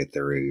and you go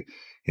through.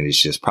 And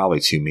it's just probably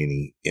too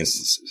many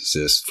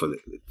instances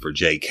for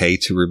JK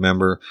to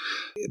remember,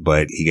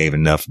 but he gave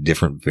enough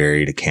different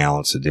varied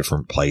accounts of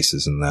different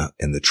places in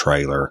the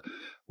trailer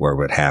where it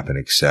would happen,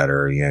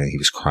 etc. He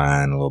was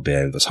crying a little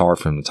bit. It was hard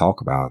for him to talk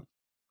about.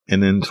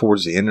 And then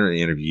towards the end of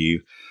the interview,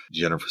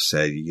 Jennifer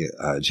said,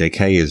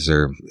 JK, is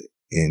there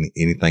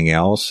anything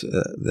else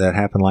that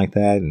happened like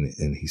that?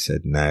 And he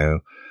said no.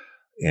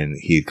 And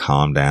he had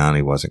calmed down.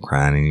 He wasn't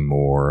crying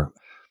anymore.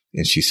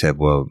 And she said,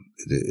 well,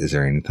 is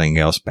there anything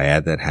else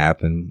bad that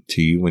happened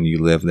to you when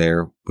you lived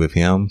there with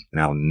him?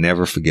 And I'll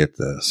never forget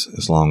this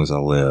as long as I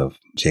live.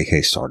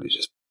 JK started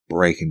just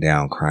breaking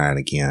down, crying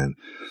again.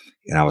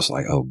 And I was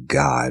like, oh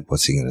God,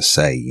 what's he going to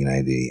say? You know,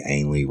 did he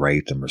anally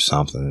raped him or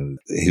something?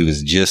 He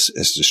was just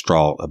as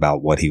distraught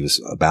about what he was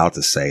about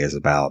to say as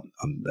about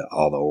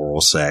all the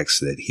oral sex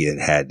that he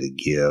had to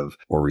give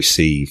or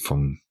receive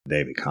from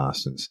David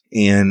Constance.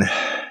 And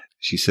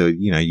she said,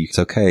 you know, it's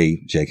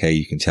okay, JK,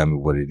 you can tell me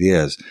what it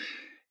is.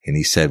 And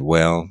he said,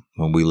 well,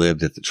 when we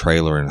lived at the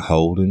trailer in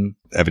Holden,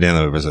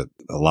 evidently there was a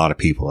lot of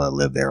people that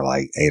lived there,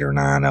 like 8 or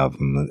 9 of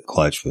them.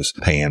 Clutch was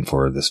paying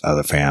for this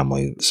other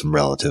family, some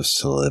relatives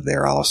to live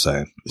there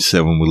also.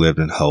 So when we lived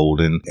in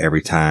Holden,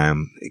 every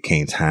time it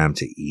came time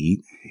to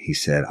eat, he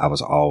said, I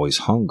was always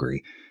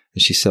hungry.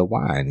 And she said,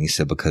 why? And he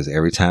said, because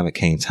every time it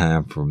came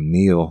time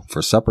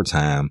for supper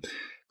time,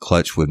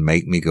 Clutch would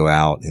make me go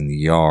out in the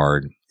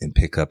yard and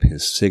pick up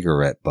his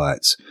cigarette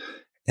butts.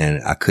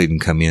 And I couldn't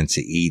come in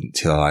to eat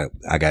until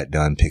I got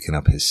done picking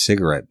up his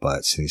cigarette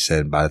butts. And he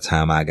said, by the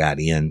time I got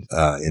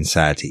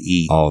inside to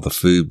eat, all the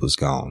food was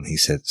gone. He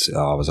said, so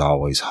I was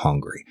always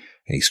hungry.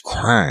 And he's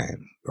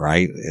crying,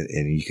 right?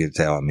 And you could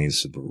tell, I mean,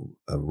 it's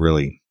a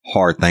really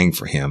hard thing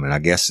for him. And I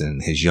guess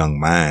in his young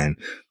mind,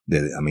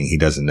 he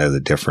doesn't know the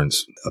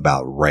difference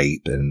about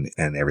rape and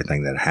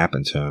everything that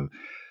happened to him.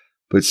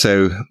 But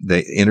so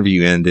the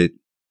interview ended.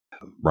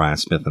 Brian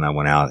Smith and I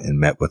went out and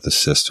met with the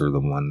sister, the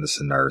one that's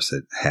a nurse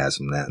that has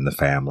him in the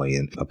family.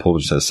 And I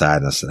pulled her to the side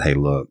and I said, hey,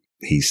 look,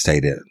 he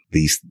stated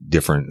these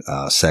different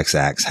sex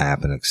acts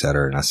happen, et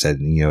cetera. And I said,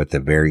 you know, at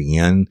the very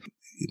end,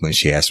 when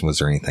she asked him, was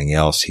there anything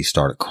else? He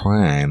started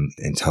crying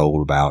and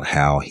told about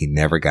how he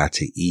never got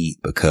to eat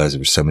because there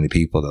were so many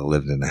people that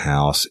lived in the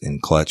house,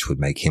 and Clutch would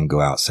make him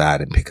go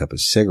outside and pick up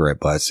his cigarette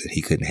butts, and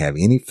he couldn't have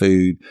any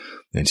food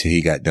until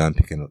he got done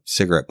picking up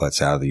cigarette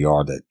butts out of the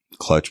yard that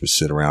Clutch would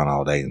sit around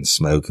all day and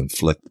smoke and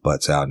flick the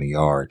butts out in the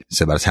yard.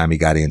 So by the time he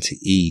got in to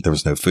eat, there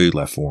was no food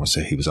left for him.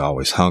 So he was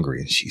always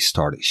hungry. And she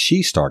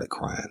started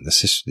crying. The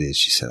sister did.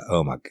 She said,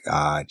 oh my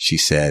God. She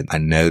said, I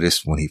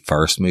noticed when he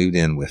first moved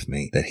in with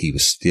me that he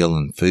was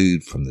stealing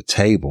food from the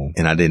table,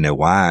 and I didn't know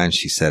why. And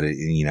she said,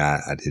 you know,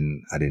 I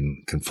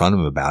didn't confront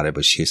him about it,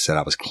 but she said,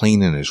 I was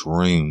cleaning his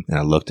room and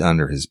I looked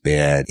under his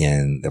bed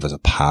and there was a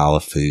pile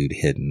of food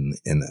hidden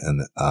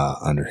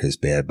under his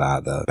bed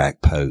by the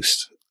back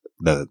post.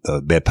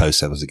 The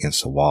bedpost that was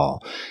against the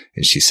wall.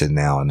 And she said,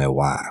 now I know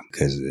why,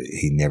 because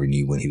he never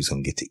knew when he was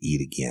going to get to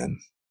eat again.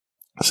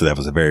 So that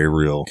was a very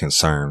real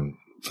concern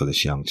for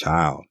this young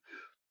child.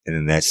 And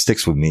then that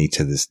sticks with me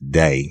to this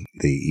day.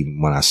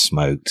 Even when I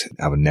smoked,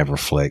 I would never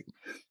flick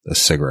a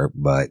cigarette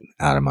butt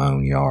out of my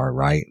own yard,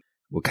 right?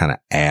 What kind of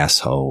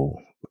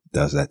asshole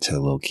does that to a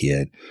little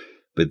kid?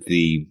 But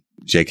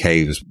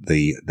JK was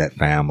that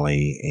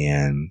family,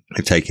 and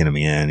they're taking him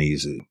in.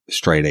 He's a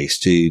straight A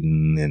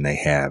student, and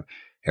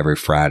every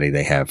Friday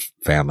they have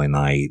family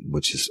night,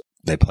 which is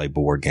they play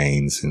board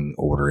games and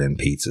order in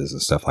pizzas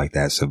and stuff like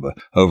that. So, but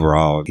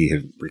overall, he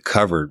had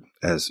recovered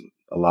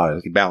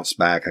he bounced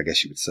back, I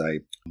guess you would say,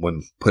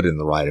 when put in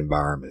the right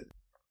environment.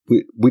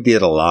 We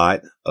did a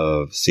lot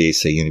of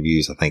CAC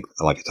interviews. I think,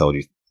 like I told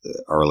you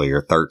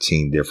earlier,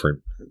 13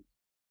 different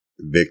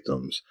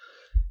victims.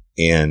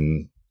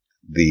 And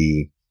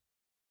the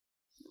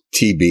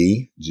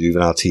TB,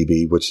 juvenile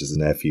TB, which is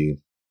the nephew,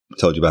 I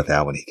told you about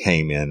that when he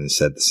came in and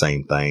said the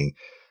same thing.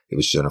 It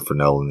was Jennifer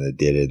Nolan that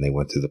did it, and they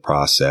went through the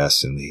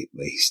process, and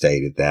he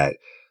stated that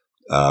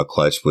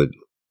Clutch would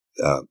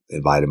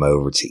invite him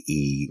over to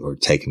eat or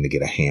take him to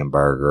get a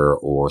hamburger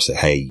or say,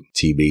 hey,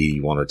 TB,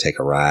 you want to take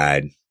a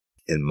ride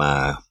in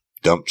my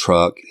dump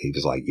truck? He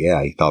was like,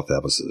 yeah, he thought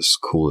that was the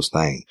coolest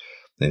thing.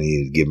 Then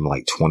he'd give him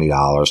like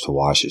 $20 to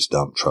wash his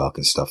dump truck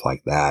and stuff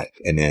like that.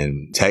 And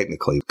then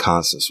technically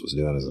Constance was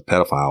doing as a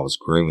pedophile, was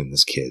grooming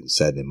this kid and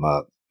setting him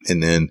up.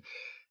 And then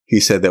he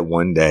said that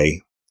one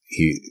day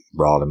he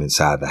brought him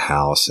inside the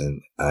house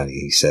and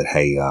he said,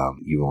 hey,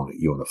 you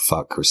want to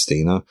fuck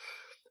Christina?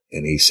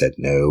 And he said,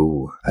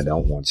 no, I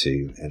don't want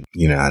to. And,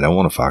 I don't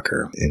want to fuck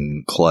her.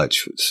 And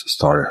Clutch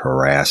started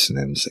harassing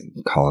him,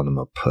 calling him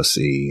a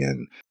pussy,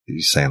 and he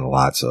was saying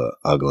lots of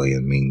ugly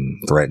and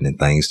mean, threatening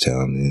things to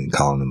him, and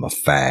calling him a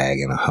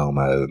fag and a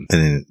homo. And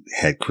then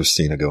had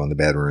Christina go in the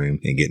bedroom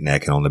and get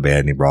naked on the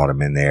bed, and he brought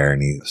him in there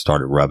and he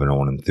started rubbing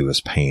on him through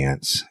his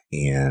pants.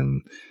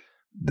 And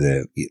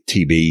the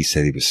TB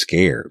said he was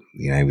scared.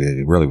 He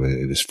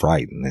was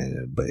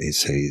frightened, but he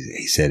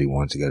said he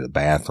wanted to go to the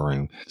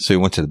bathroom. So he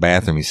went to the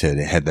bathroom. He said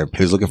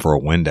he was looking for a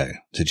window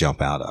to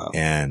jump out of,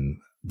 and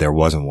there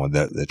wasn't one.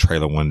 The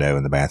trailer window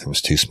in the bathroom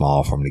was too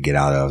small for him to get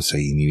out of. So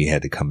he knew he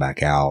had to come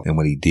back out. And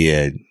when he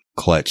did,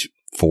 Clutch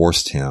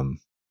forced him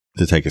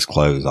to take his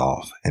clothes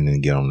off and then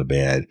get on the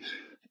bed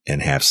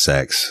and have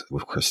sex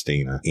with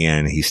Christina.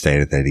 And he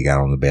stated that he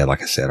got on the bed,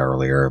 like I said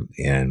earlier,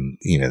 and,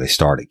 they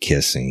started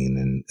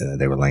kissing, and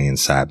they were laying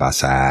side by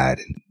side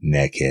and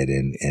naked,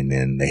 and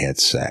then they had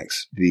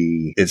sex.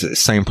 It's the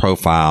same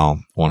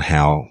profile on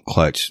how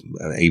Clutch,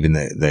 even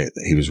that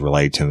he was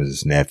related to him as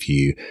his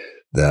nephew,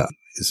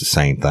 it's the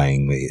same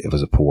thing. It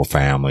was a poor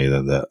family.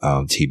 The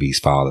TB's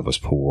father was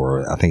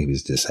poor. I think he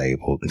was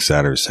disabled, et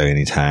cetera. So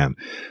anytime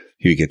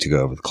he would get to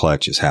go over to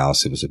Clutch's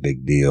house, it was a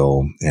big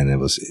deal, and it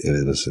was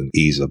an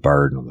ease of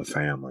burden on the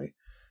family.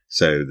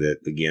 So that,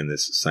 again,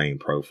 that's the same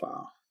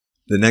profile.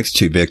 The next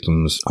two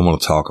victims I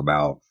want to talk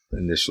about,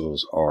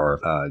 initials are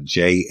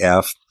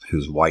JF,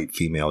 who's white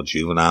female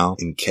juvenile,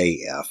 and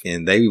KF.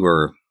 And they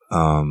were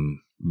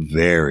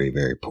very,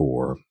 very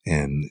poor.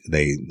 And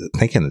I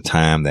think in the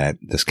time that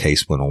this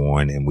case went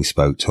on and we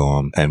spoke to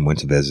them and went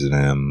to visit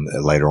them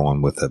later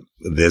on with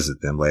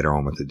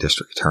the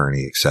district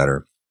attorney, et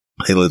cetera.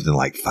 They lived in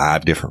like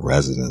 5 different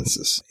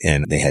residences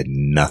and they had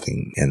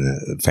nothing. And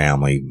the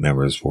family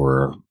members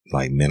were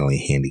like mentally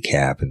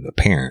handicapped, and the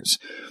parents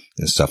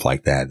and stuff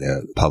like that,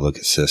 the public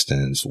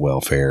assistance,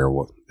 welfare,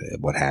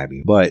 what have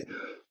you. But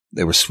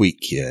they were sweet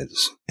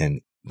kids,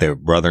 and they were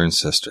brother and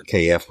sister.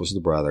 KF was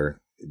the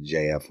brother.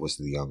 JF was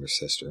the younger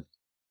sister.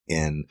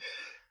 And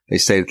they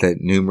stated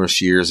that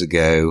numerous years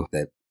ago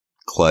that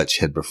Clutch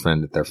had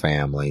befriended their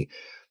family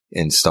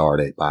and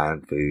started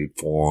buying food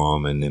for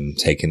them and then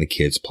taking the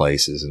kids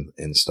places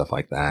and stuff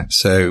like that.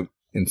 So,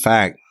 in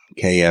fact,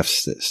 KF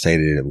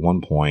stated at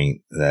one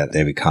point that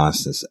David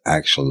Constance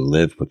actually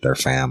lived with their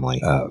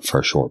family for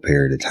a short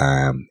period of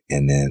time.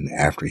 And then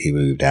after he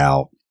moved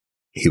out,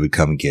 he would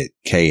come and get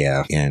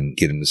KF and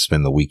get him to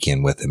spend the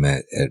weekend with him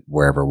at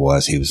wherever it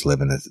was he was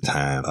living at the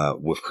time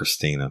with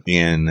Christina.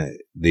 And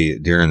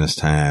during this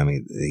time,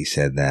 he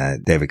said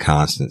that David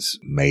Constance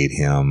made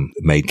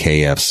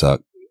KF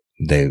suck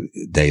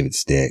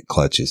David's dick,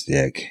 Clutch's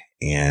dick,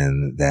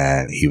 and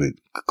that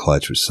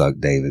Clutch would suck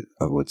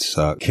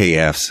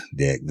KF's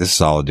dick. This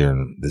is all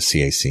during the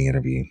CAC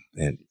interview.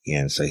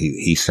 And so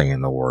he's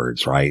saying the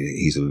words, right?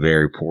 He's a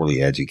very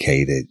poorly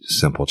educated,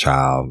 simple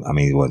child. I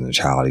mean, he wasn't a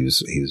child. He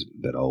was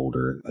a bit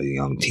older, a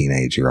young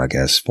teenager, I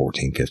guess,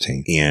 14,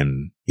 15.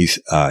 And he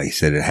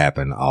said it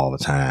happened all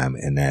the time,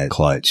 and that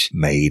Clutch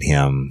made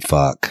him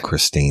fuck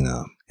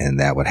Christina. And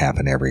that would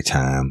happen every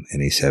time.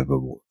 And he said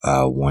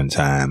one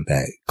time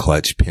that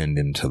Clutch pinned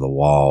him to the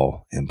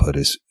wall and put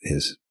his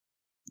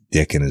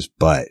dick in his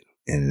butt.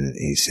 And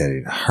he said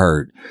it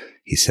hurt.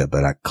 He said,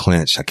 but I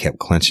kept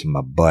clenching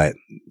my butt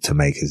to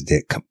make his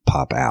dick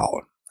pop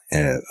out.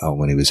 And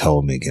when he was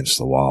holding me against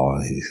the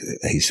wall,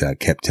 he said, I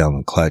kept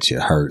telling Clutch, it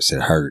hurts,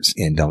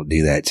 and don't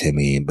do that to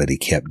me. But he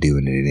kept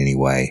doing it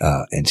anyway,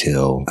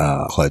 until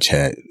Clutch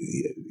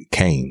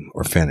came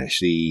or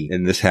finished.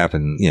 And this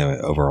happened,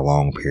 over a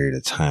long period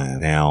of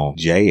time. Now,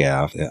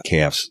 JF,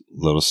 KF's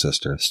little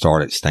sister,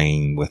 started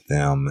staying with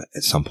them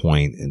at some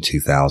point in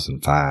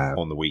 2005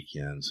 on the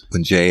weekends.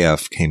 When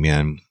JF came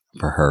in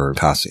for her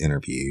CASA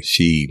interview,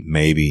 she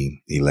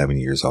maybe 11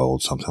 years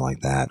old, something like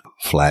that,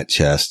 flat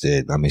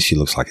chested. I mean, she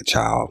looks like a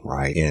child,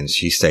 right? And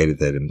she stated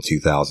that in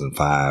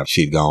 2005,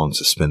 she'd gone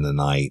to spend the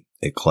night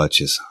at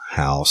Clutch's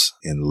house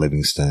in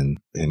Livingston,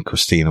 and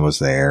Christina was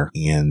there,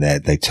 and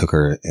that they took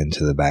her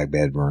into the back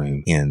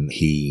bedroom, and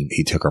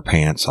he took her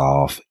pants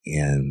off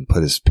and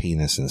put his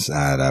penis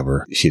inside of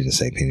her. She didn't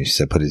say penis. She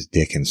said, put his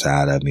dick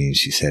inside of me. And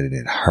she said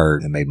it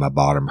hurt. It made my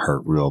bottom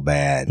hurt real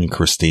bad. And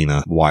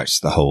Christina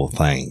watched the whole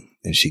thing.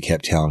 And she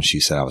kept she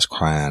said I was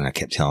crying. I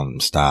kept telling him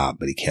to stop,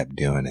 but he kept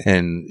doing it.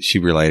 And she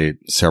related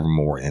several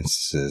more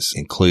instances,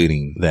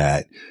 including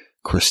that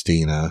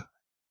Christina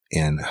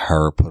and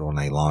her put on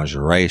a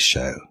lingerie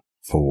show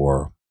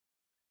for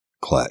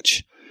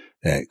Clutch.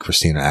 That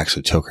Christina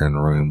actually took her in the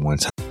room one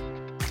time.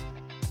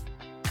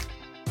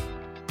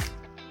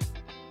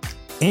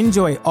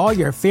 Enjoy all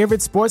your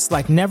favorite sports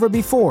like never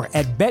before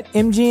at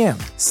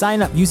BetMGM.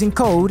 Sign up using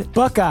code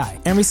Buckeye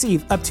and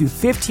receive up to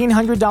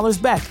 $1,500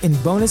 back in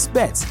bonus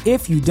bets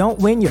if you don't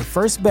win your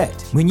first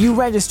bet. When you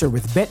register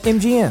with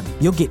BetMGM,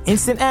 you'll get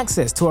instant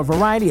access to a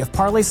variety of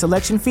parlay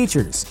selection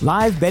features,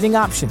 live betting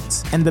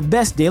options, and the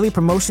best daily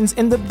promotions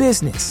in the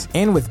business.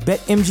 And with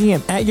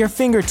BetMGM at your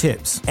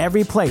fingertips,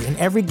 every play and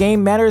every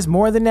game matters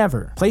more than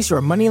ever. Place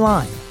your money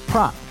line,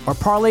 prop, or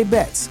parlay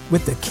bets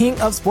with the king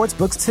of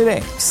sportsbooks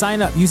today.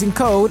 Sign up using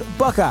code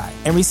Buckeye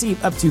and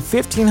receive up to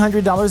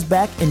 $1,500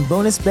 back in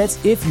bonus bets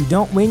if you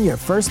don't win your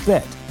first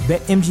bet.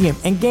 BetMGM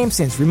and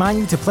GameSense remind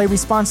you to play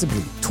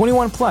responsibly.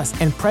 21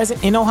 plus and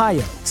present in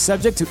Ohio,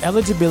 subject to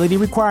eligibility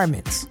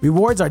requirements.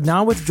 Rewards are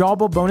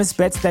non-withdrawable bonus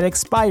bets that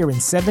expire in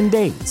 7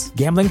 days.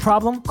 Gambling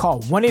problem?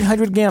 Call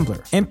 1-800-GAMBLER.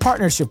 In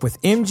partnership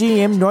with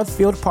MGM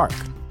Northfield Park.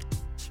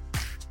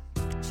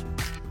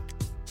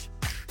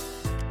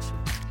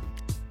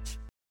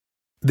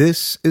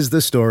 This is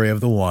the story of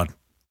the one.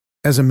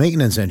 As a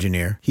maintenance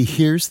engineer, he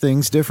hears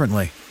things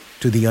differently.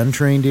 To the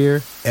untrained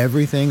ear,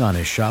 everything on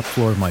his shop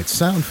floor might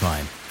sound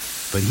fine,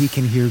 but he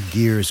can hear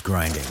gears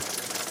grinding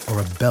or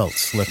a belt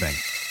slipping.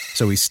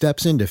 So he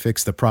steps in to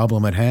fix the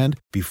problem at hand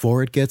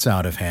before it gets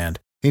out of hand.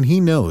 And he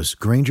knows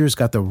Grainger's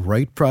got the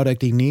right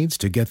product he needs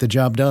to get the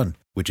job done,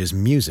 which is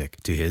music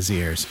to his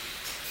ears.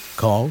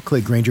 Call,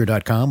 click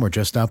Grainger.com, or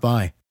just stop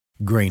by.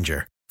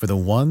 Grainger, for the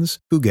ones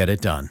who get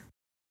it done.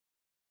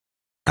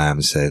 I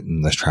said,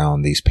 let's try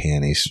on these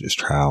panties, just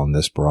try on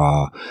this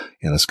bra,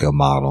 and let's go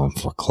modeling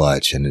for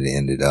Clutch. And it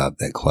ended up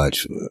that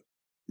Clutch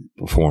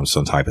performed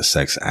some type of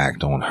sex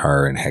act on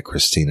her and had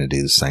Christina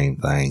do the same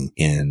thing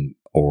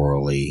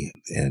orally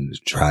and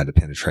tried to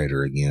penetrate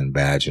her again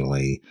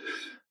vaginally,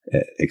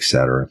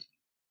 etc.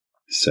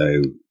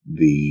 So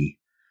the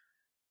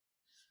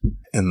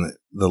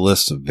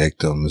list of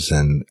victims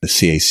and the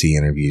CAC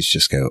interviews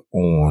just go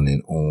on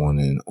and on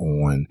and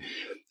on.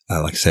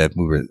 Like I said,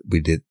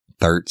 we did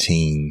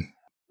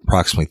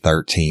approximately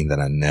 13 that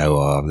I know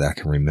of that I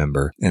can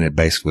remember. And it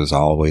basically was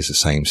always the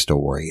same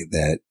story,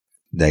 that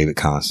David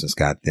Constance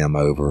got them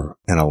over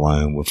and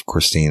alone with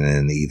Christina,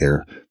 and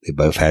either they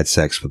both had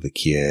sex with the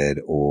kid,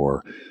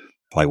 or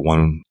like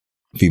one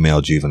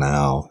female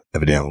juvenile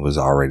evidently was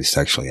already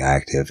sexually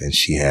active and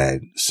she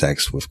had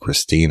sex with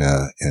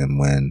Christina. And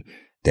when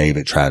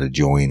David tried to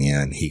join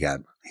in, he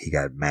got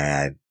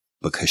mad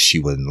because she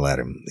wouldn't let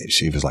him.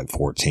 She was like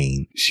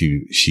 14.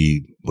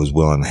 She was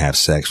willing to have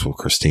sex with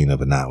Christina,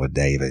 but not with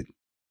David.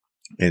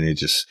 And it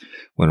just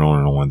went on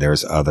and on.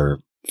 There's other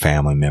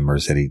family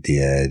members that he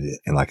did.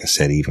 And like I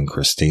said, even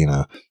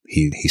Christina,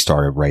 he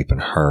started raping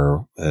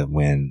her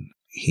when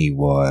he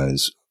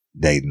was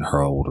dating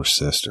her older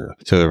sister.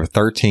 So there were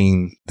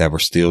 13 that were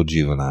still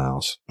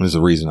juveniles. There's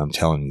a reason I'm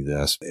telling you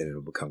this, and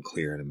it'll become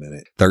clear in a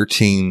minute.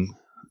 13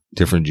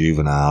 different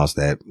juveniles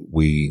that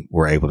we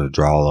were able to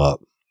draw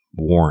up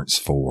warrants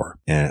for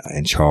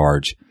and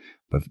charge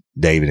with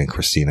David and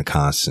Christina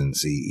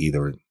Constance,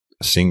 either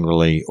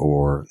singularly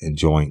or in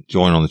joint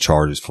on the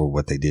charges for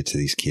what they did to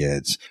these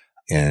kids.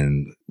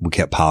 And we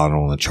kept piling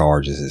on the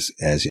charges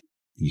as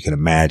you can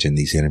imagine.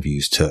 These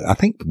interviews took, I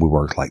think we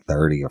worked like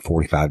 30 or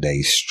 45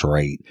 days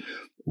straight,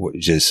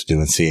 just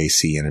doing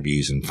CAC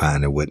interviews and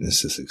finding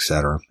witnesses,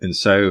 etc. And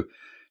so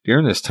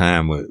during this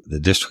time, the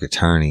district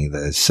attorney,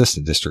 the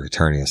assistant district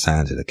attorney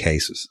assigned to the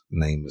case, his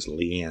name was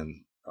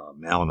Leanne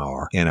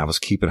Malinar, and I was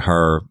keeping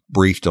her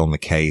briefed on the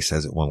case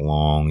as it went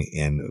along.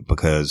 And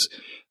because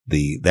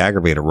the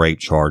aggravated rape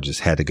charges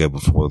had to go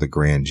before the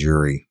grand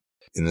jury.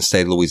 In the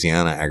state of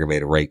Louisiana,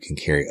 aggravated rape can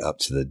carry up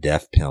to the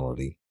death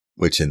penalty,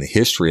 which in the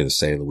history of the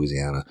state of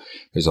Louisiana,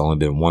 there's only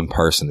been one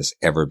person that's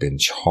ever been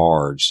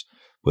charged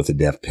with the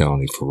death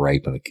penalty for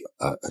raping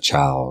a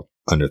child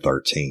under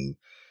 13.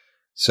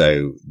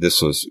 So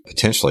this was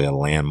potentially a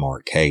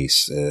landmark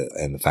case,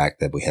 and the fact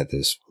that we had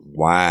this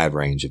wide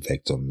range of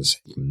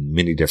victims from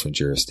many different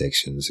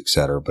jurisdictions, et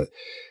cetera. But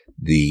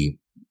the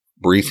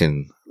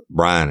briefing,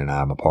 Brian and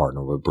I, my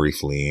partner, would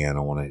brief Leanne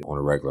on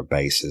a regular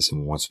basis.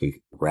 And once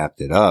we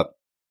wrapped it up,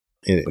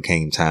 it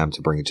became time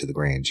to bring it to the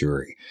grand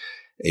jury.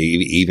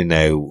 Even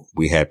though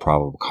we had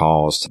probable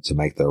cause to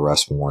make the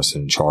arrest warrants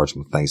and charge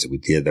them with things that we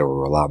did, there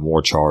were a lot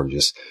more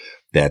charges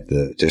that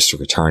the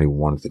district attorney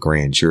wanted the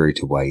grand jury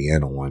to weigh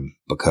in on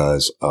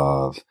because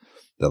of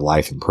the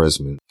life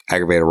imprisonment.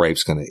 Aggravated rape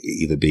is going to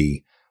either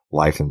be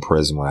life in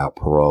prison without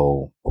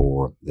parole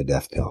or the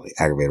death penalty.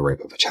 Aggravated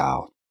rape of a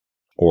child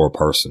or a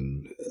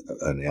person,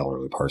 an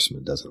elderly person,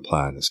 it doesn't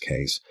apply in this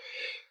case.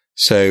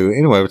 So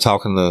anyway, we're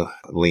talking to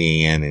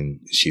Leanne, and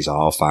she's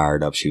all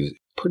fired up. She was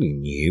pretty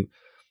new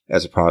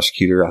as a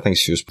prosecutor. I think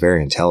she was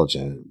very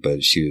intelligent, but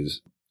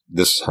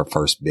this is her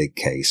first big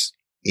case.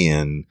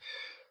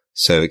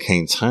 So it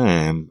came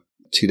time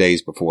 2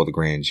 days before the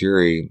grand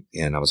jury,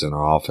 and I was in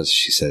her office.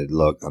 She said,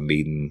 look, I'm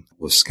meeting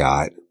with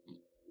Scott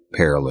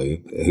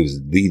Perilou, who's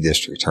the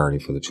district attorney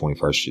for the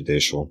 21st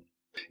Judicial,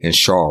 and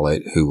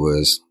Charlotte, who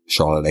was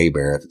Charlotte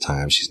Hebert at the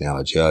time. She's now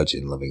a judge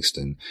in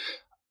Livingston.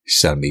 She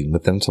said, I'm meeting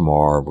with them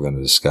tomorrow. We're going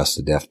to discuss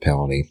the death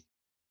penalty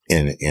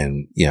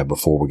and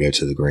before we go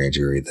to the grand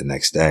jury the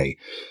next day.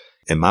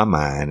 In my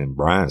mind and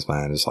Brian's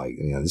mind, it's like,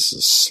 this is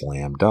a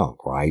slam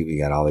dunk, right? We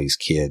got all these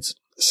kids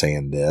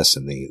saying this,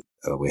 and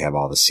we have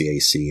all the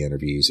CAC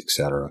interviews,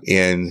 etc.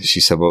 And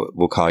she said, well,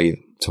 we'll call you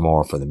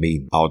tomorrow for the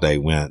meeting. All day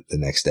went the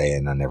next day,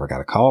 and I never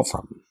got a call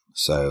from them.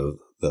 So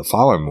the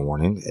following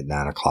morning at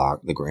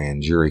 9:00, the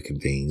grand jury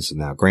convenes.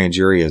 Now, grand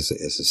jury is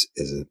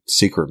a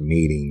secret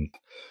meeting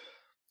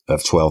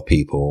of 12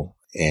 people,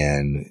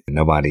 and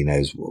nobody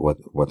knows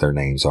what their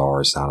names are.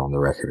 It's not on the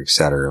record,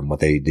 etc. And what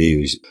they do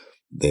is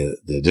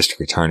the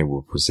district attorney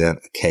will present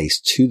a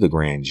case to the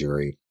grand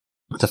jury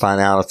to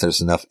find out if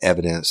there's enough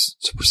evidence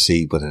to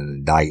proceed with an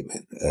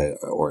indictment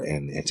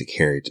and to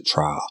carry it to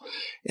trial.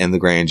 And the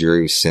grand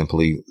jury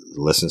simply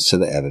listens to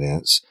the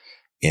evidence,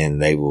 and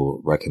they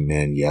will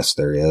recommend, yes,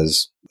 there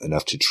is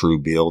enough to true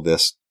bill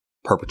this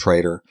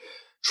perpetrator.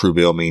 True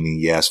bill meaning,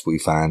 yes, we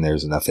find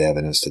there's enough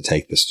evidence to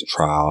take this to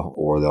trial,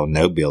 or they'll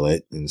no bill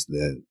it, and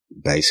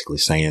basically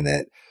saying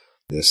that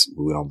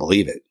we don't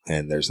believe it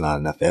and there's not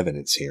enough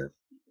evidence here.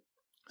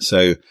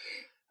 So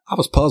I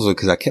was puzzled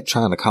because I kept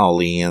trying to call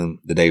Leanne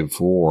the day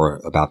before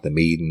about the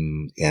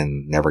meeting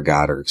and never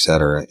got her, et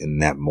cetera.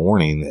 And that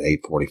morning at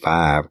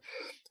 8:45,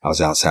 I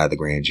was outside the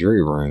grand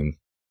jury room,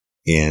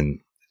 and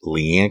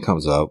Leanne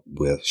comes up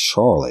with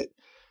Charlotte.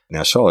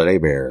 Now, Charlotte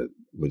Hebert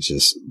was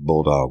just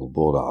bulldog with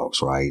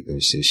bulldogs, right?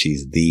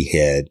 She's the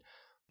head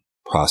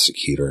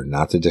prosecutor,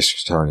 not the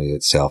district attorney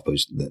itself, but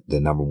the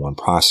number one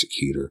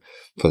prosecutor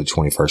for the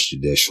 21st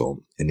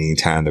Judicial. And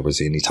anytime there was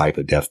any type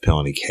of death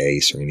penalty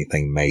case or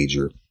anything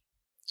major,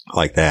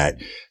 like that.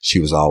 She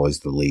was always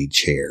the lead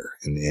chair,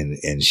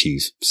 and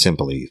she's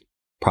simply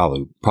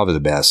probably the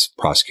best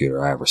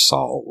prosecutor I ever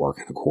saw work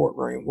in a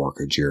courtroom, work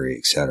a jury,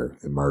 et cetera,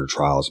 in murder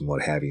trials and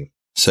what have you.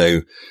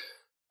 So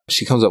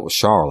she comes up with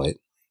Charlotte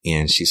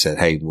and she said,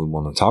 "Hey, we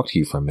want to talk to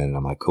you for a minute."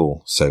 I'm like,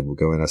 "Cool." So we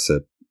go in. I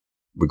said,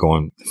 "We're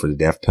going for the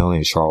death penalty."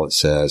 And Charlotte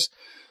says,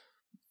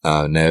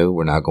 "No,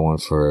 we're not going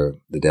for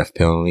the death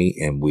penalty,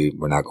 and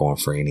we're not going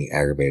for any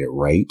aggravated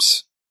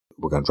rapes.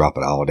 We're going to drop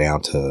it all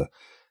down to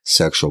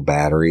sexual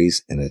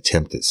batteries and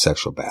attempted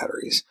sexual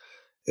batteries."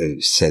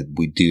 It said,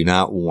 "We do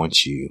not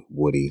want you,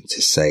 Woody,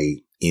 to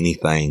say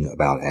anything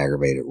about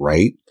aggravated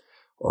rape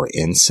or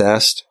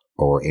incest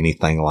or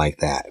anything like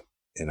that."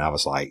 And I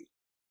was like,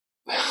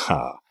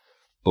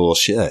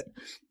 bullshit.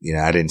 You know,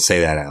 I didn't say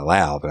that out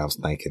loud, but I was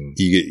thinking,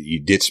 you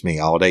ditched me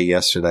all day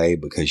yesterday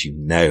because you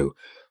know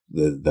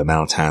the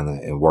amount of time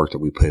and work that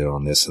we put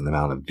on this and the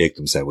amount of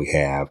victims that we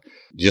have,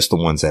 just the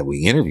ones that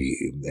we interview.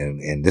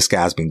 And this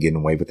guy's been getting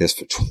away with this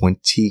for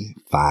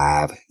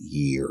 25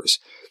 years.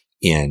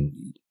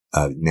 And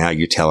now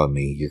you're telling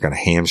me you're going to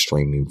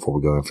hamstring me before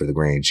we go in for the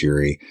grand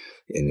jury,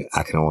 and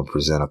I can only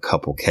present a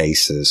couple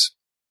cases,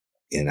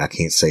 and I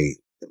can't say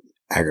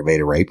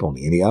aggravated rape on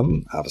any of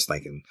them. I was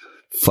thinking,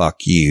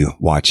 fuck you,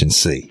 watch and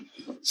see.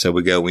 So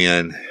we go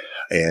in,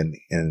 and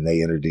they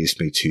introduced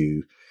me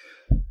to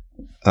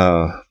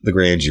the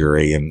grand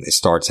jury, and it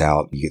starts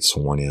out, you get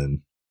sworn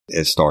in.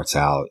 It starts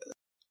out,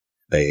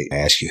 they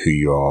ask you who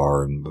you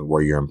are and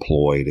where you're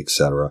employed,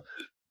 etc.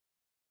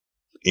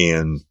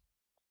 And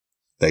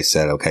they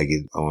said,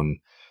 "Okay, on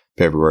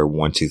February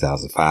 1,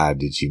 2005,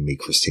 did you meet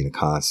Christina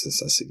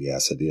Constance?" I said,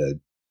 "Yes, I did."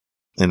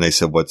 And they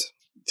said,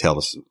 "Tell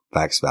us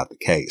facts about the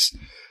case."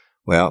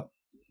 Well,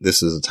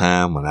 this is a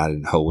time when I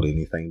didn't hold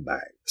anything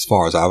back. As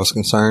far as I was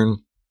concerned,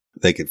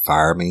 they could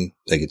fire me.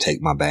 They could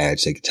take my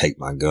badge. They could take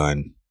my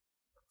gun,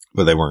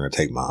 but they weren't going to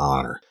take my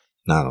honor.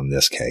 Not on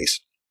this case.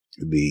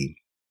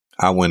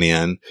 I went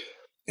in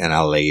and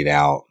I laid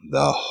out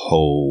the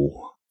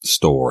whole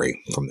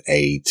story from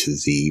A to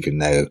Z, even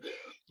though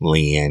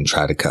Leanne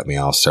tried to cut me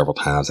off several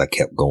times. I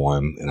kept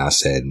going, and I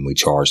said, "We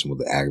charged him with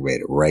the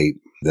aggravated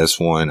rape." This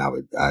one,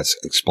 I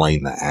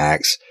explained the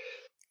acts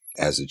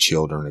as the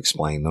children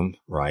explained them,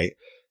 right?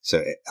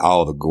 So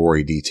all the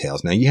gory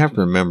details. Now you have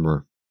to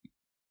remember,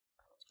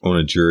 on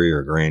a jury or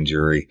a grand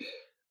jury,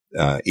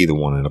 either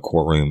one in a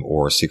courtroom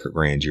or a secret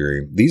grand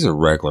jury, these are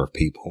regular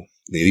people.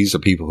 These are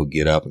people who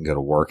get up and go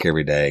to work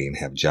every day and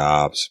have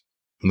jobs.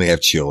 And they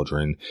have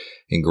children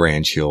and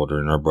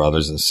grandchildren or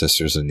brothers and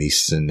sisters and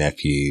nieces and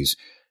nephews,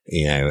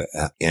 you know,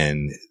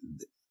 and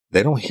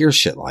they don't hear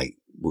shit like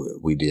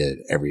we did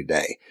every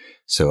day.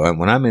 So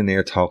when I'm in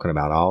there talking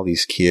about all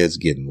these kids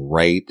getting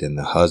raped and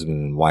the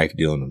husband and wife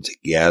doing them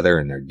together,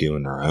 and they're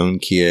doing their own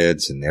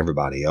kids and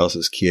everybody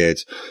else's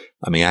kids.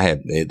 I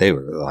mean, they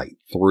were like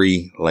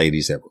 3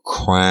 ladies that were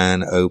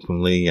crying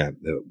openly.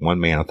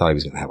 One man, I thought he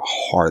was going to have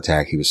a heart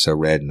attack. He was so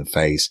red in the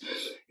face.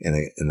 And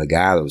the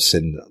guy that was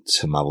sitting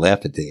to my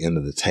left at the end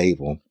of the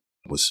table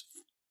was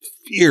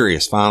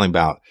furious. Finally,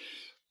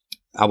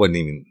 I wasn't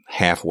even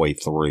halfway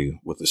through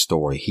with the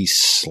story. He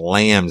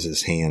slams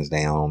his hands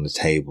down on the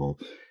table.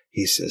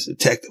 He says,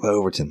 "Detective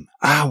Overton,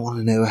 I want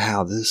to know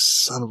how this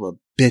son of a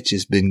bitch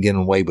has been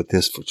getting away with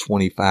this for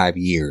 25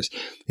 years.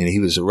 And he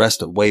was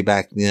arrested way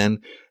back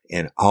then.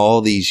 And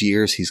all these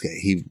years,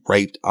 he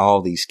raped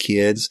all these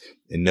kids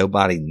and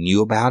nobody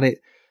knew about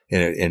it.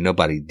 And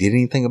nobody did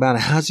anything about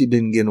it. How's he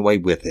been getting away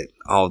with it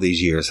all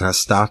these years?" And I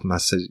stopped him. I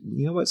said,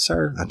 "You know what,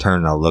 sir?" I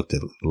turned and I looked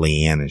at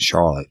Leanne and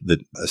Charlotte, the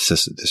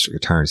assistant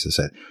district attorneys, and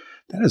said,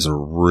 "That is a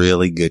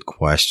really good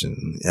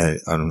question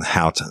on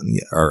how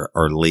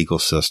our legal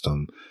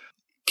system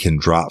can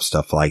drop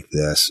stuff like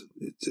this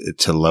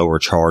to lower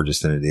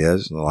charges than it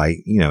is." Like,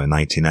 you know, in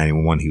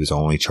 1991, he was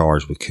only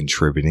charged with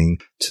contributing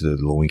to the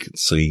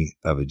delinquency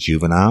of a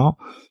juvenile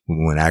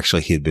when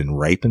actually he had been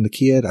raping the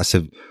kid. I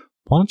said,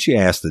 "Why don't you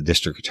ask the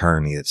district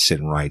attorney that's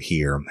sitting right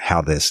here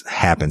how this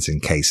happens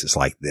in cases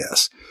like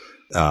this?"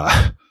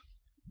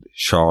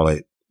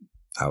 Charlotte,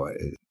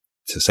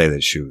 to say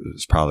that she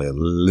was probably a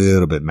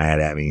little bit mad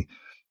at me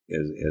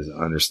is an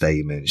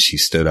understatement. She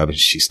stood up and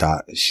she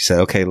stopped. She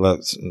said, "Okay,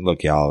 look,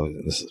 y'all,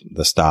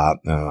 let's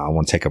stop. I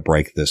want to take a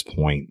break at this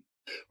point.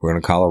 We're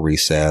going to call a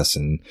recess,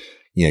 and,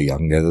 you know, y'all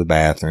can go to the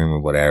bathroom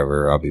or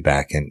whatever. I'll be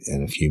back in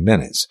a few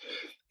minutes."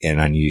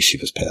 And I knew she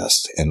was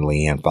pissed, and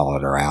Leanne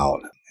followed her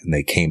out. And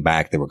they came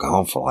back. They were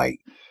gone for like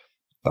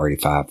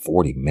 35,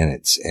 40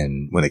 minutes.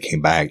 And when they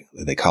came back,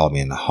 they called me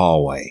in the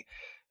hallway.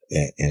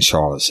 And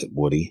Charlotte said,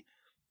 "Woody,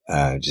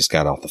 just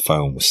got off the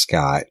phone with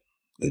Scott,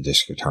 the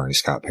district attorney,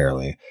 Scott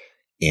Perley."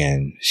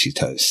 And she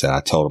said,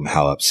 "I told him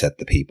how upset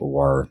the people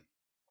were,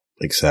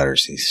 et cetera."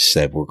 She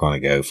said, "We're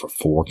going to go for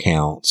 4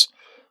 counts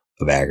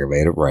of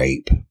aggravated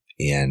rape."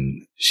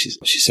 And she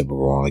said,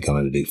 "We're only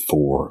going to do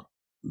 4,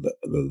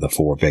 the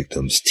 4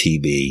 victims,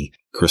 TB,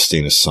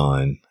 Christina's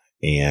son,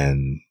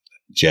 and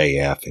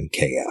JF and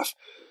KF."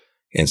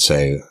 And so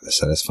I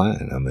said, "That's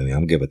fine. I mean,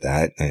 I'm good with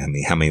that." I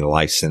mean, how many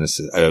life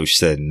sentences? Oh, she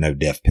said no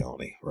death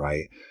penalty,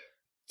 right?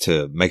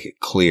 to make it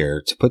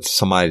clear, to put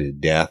somebody to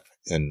death,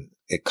 and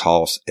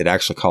it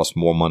actually costs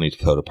more money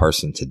to put a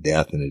person to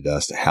death than it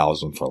does to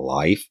house them for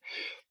life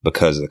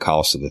because of the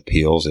cost of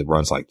appeals. It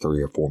runs like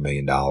 $3 or $4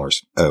 million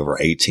over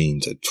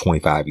 18 to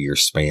 25 year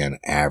span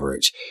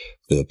average,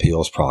 the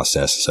appeals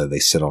process. So they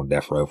sit on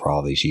death row for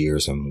all these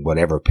years, and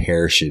whatever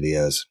parish it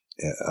is,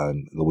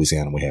 in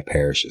Louisiana, we have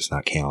parishes,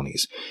 not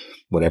counties.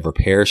 Whatever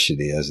parish it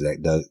is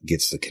that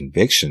gets the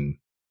conviction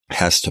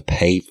has to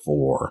pay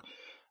for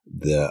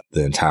the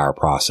entire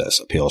process,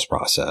 appeals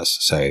process.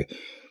 So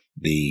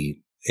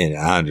and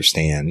I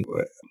understand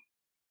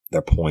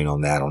their point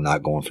on that, on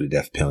not going for the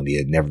death penalty. It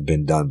had never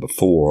been done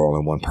before.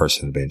 Only one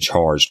person had been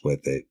charged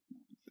with it,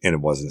 and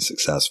it wasn't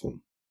successful.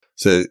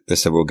 So they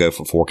said, we'll go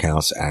for 4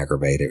 counts of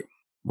aggravated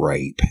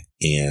rape.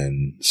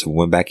 And so we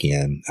went back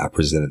in. I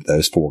presented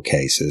those 4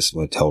 cases.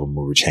 I told them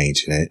we were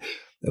changing it.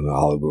 And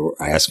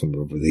I asked them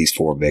for these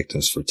 4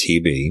 victims for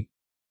TB,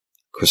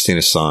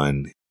 Christina's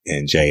son,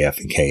 and JF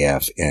and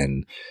KF.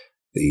 And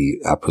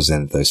I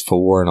presented those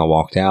 4, and I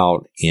walked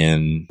out,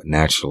 and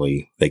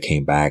naturally they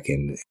came back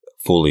and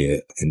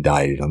fully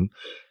indicted them,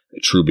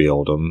 true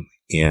billed them.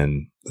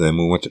 And then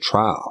we went to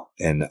trial.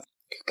 And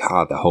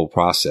God, the whole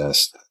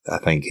process, I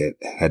think it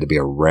had to be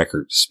a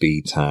record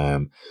speed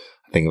time.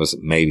 I think it was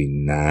maybe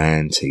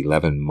 9 to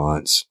 11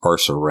 months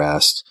first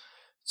arrest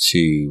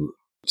to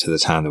the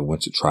time that we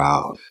went to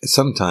trial.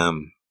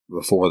 Sometime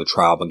before the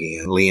trial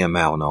began, Liam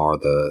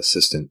Malinar, the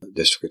assistant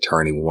district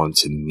attorney, wanted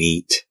to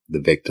meet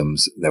the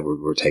victims that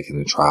were taken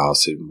to trial.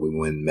 So we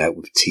went and met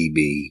with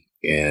TB,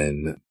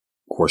 and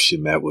of course she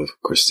met with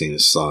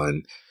Christina's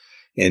son.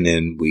 And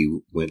then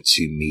we went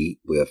to meet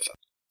with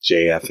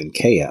JF and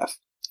KF.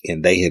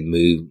 And they had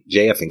moved,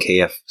 JF and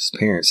KF's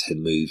parents had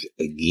moved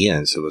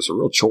again. So it was a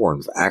real chore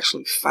in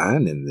actually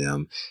finding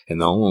them.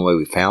 And the only way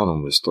we found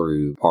them was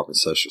through Department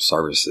of Social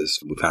Services.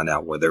 We found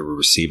out where they were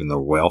receiving their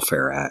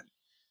welfare at,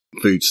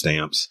 food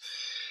stamps,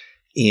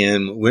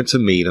 and went to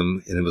meet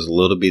them. And it was a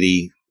little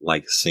bitty,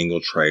 like single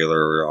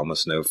trailer,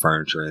 almost no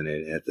furniture in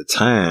it. At the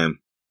time,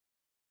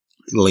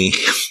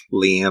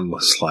 Leanne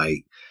was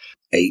like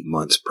 8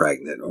 months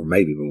pregnant, or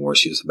maybe even more.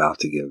 She was about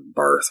to give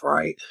birth,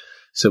 right?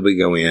 So we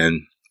go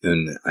in,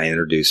 and I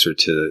introduced her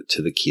to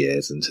the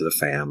kids and to the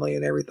family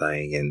and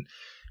everything, and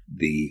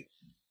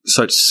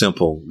such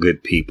simple,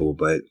 good people,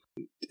 but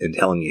in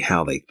telling you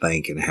how they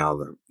think and how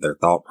their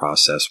thought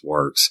process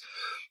works.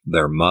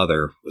 Their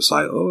mother was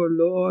like, "Oh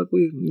Lord,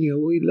 we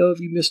love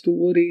you, Mr.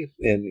 Woody,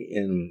 and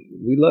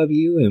we love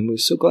you, and we're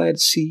so glad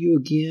to see you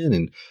again."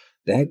 And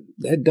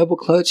that double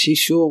clutch, he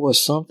sure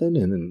was something.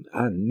 And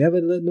I never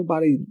let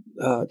nobody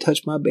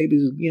touch my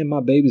babies again.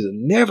 My babies will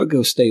never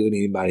go stay with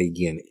anybody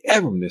again,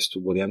 ever, Mr.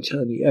 Woody. I'm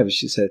telling you, ever.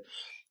 She said,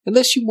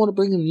 "Unless you want to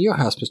bring them to your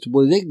house, Mr.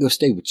 Woody, they can go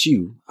stay with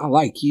you. I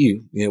like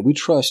you. We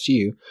trust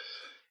you."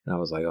 And I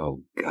was like,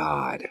 "Oh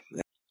God!"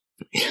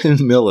 In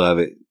the middle of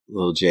it,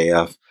 little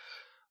JF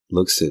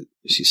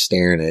she's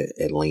staring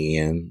at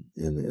Leanne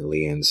and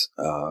Leanne's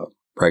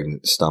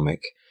pregnant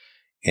stomach,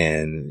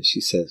 and she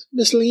says,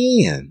 "Miss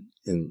Leanne."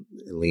 And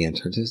Leanne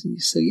turns to us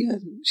and said, "Yeah."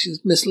 She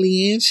says, "Miss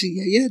Leanne?" She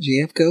said, "Yeah,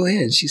 JF, go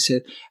ahead." And she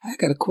said, "I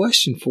got a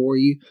question for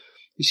you."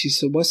 And she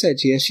said, "What's that,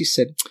 JF?" She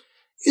said,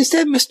 "Is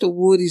that Mr.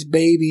 Woody's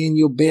baby in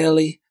your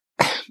belly?"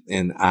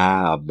 And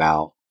I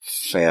about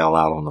fell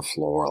out on the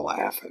floor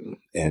laughing.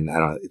 And I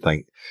don't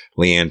think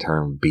Leanne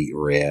turned beet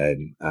red.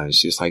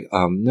 She was like,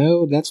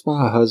 "No, that's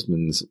my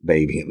husband's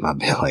baby in my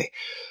belly."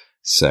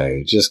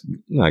 So just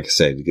like I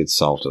said, good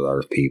salt of the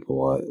earth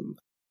people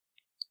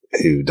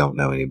who don't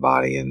know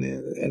anybody,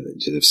 and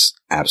just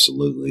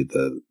absolutely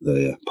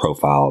the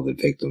profile of the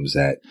victims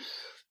that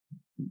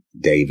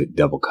David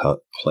Double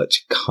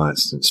Clutch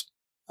Constance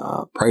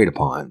preyed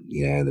upon.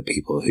 The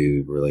people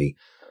who really,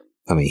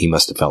 he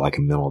must have felt like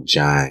a mental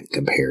giant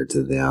compared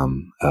to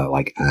them,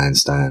 like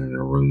Einstein in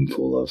a room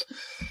full of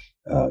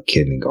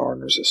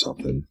kindergartners or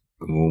something.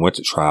 When we went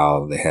to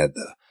trial, they had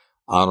the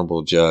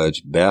Honorable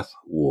Judge Beth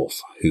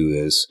Wolf, who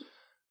is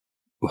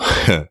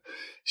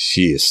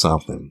she is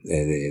something.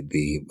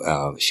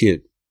 She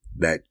had,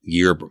 that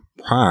year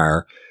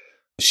prior,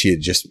 she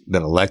had just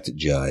been elected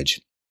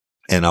judge,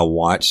 and I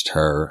watched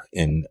her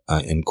in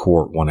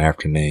court one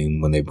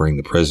afternoon when they bring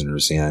the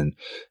prisoners in,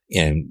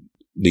 and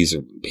these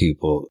are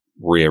people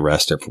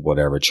rearrested for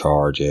whatever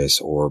charges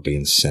or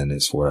being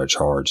sentenced for whatever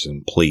charges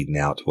and pleading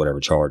out to whatever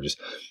charges.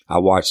 I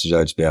watched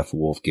Judge Beth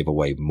Wolf give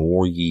away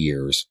more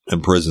years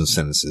in prison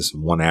sentences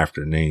in one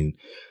afternoon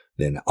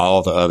than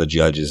all the other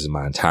judges in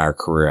my entire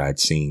career I'd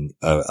seen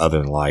other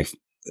than life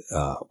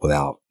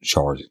without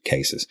charge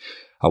cases.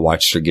 I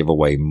watched her give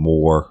away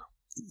more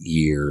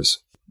years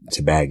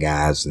to bad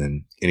guys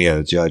than any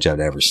other judge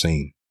I'd ever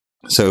seen.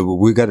 So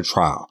we got a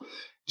trial.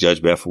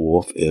 Judge Beth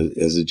Wolf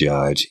is a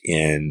judge,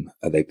 and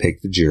they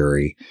picked the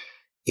jury,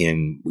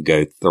 and we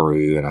go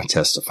through, and I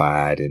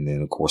testified, and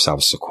then of course I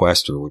was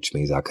sequestered, which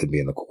means I couldn't be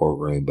in the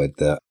courtroom, but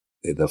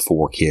the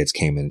 4 kids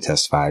came in and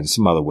testified, and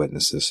some other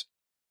witnesses.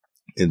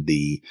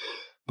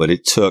 But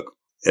it took,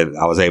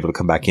 I was able to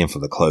come back in for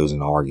the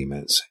closing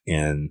arguments,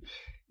 and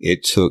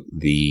it took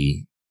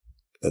the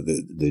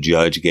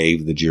judge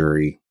gave the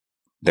jury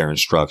their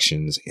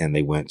instructions and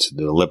they went to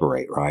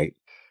deliberate, right?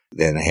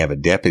 Then they have a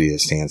deputy that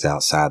stands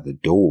outside the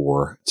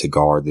door to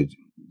guard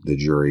the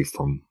jury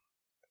from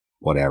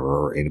whatever,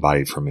 or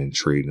anybody from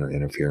intruding or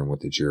interfering with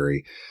the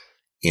jury.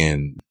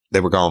 And they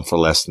were gone for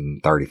less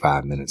than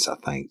 35 minutes, I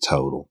think,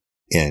 total.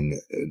 And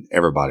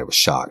everybody was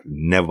shocked.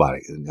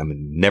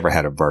 Never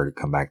had a verdict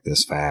come back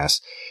this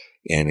fast.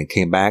 And it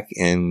came back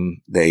and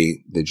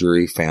the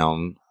jury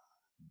found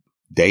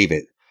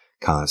David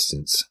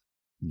Constance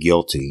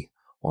guilty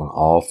on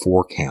all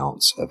 4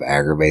 counts of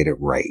aggravated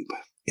rape.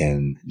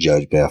 And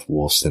Judge Beth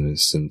Wolf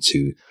sentenced him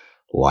to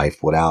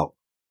life without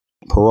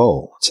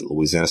parole to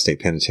Louisiana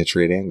State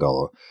Penitentiary at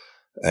Angola.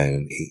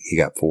 And he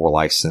got 4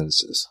 life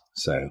sentences.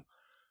 So,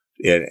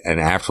 and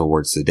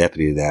afterwards, the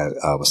deputy that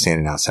was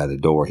standing outside the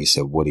door, he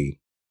said, Woody,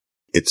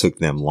 it took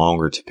them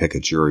longer to pick a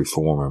jury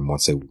foreman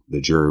once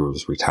the jury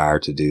was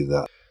retired to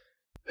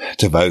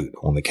vote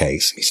on the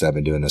case. He said, I've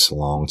been doing this a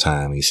long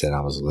time. He said,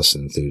 I was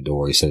listening through the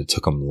door. He said, it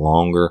took them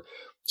longer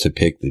to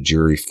pick the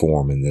jury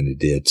foreman than it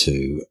did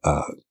to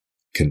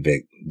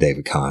convict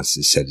David Constance.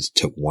 He said it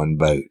took 1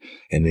 vote.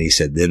 And then he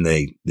said, then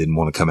they didn't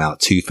want to come out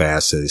too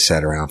fast, so they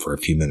sat around for a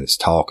few minutes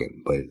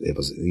talking. But it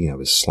was, it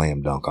was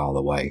slam dunk all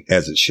the way,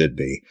 as it should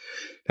be.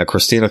 Now,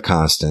 Christina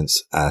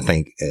Constance, I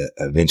think,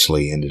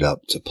 eventually ended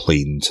up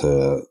pleading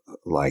to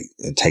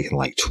taking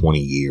 20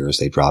 years.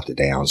 They dropped it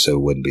down so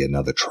it wouldn't be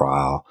another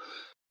trial.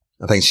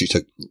 I think she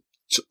took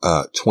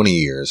 20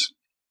 years.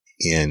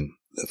 And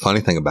the funny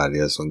thing about it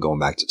is, when going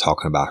back to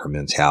talking about her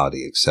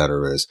mentality, et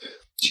cetera, is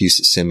she used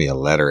to send me a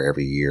letter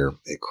every year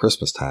at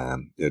Christmas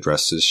time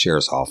addressed to the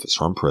sheriff's office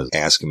from prison,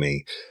 asking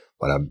me,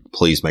 but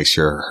please make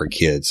sure her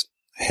kids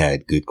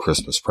had good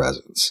Christmas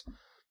presents.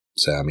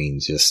 So,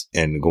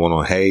 and going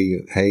on, hey,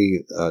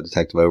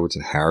 Detective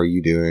Overton, how are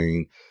you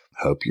doing?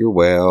 Hope you're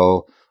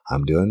well.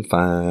 I'm doing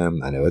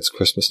fine. I know it's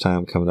Christmas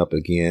time coming up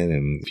again.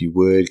 And if you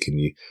would, can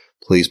you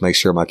please make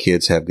sure my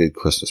kids have good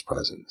Christmas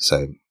presents?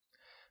 So,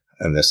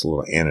 and that's a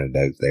little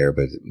anecdote there,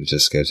 but it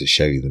just goes to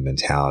show you the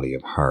mentality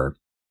of her.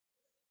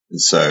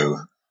 And so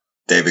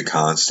David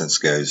Constance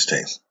goes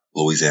to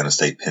Louisiana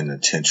State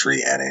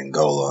Penitentiary at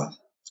Angola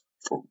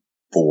for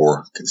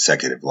 4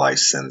 consecutive life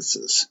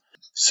sentences.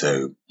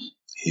 So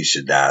he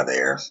should die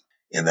there.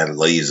 And that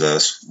leaves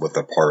us with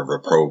a part of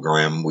our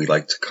program we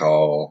like to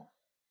call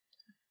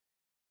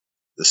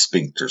the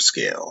sphincter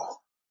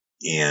scale.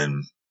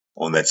 And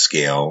on that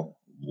scale,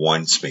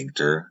 1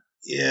 sphincter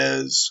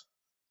is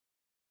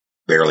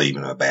barely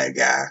even a bad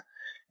guy,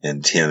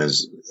 and 10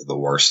 is the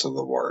worst of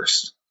the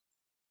worst.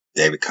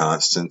 David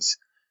Constance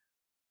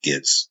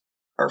gets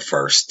our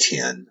first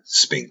 10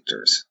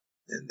 sphincters,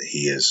 and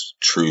he is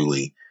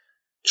truly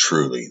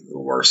the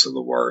worst of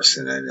the worst.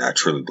 And I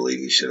truly believe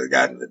he should have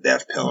gotten the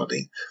death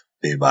penalty.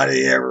 If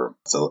anybody the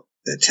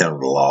intent of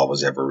the law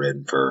was ever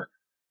written for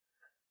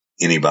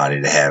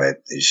anybody to have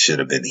it, it should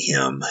have been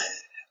him,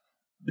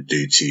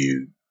 due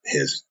to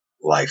his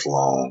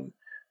lifelong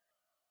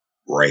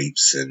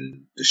rapes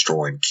and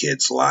destroying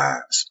kids'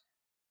 lives.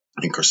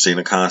 And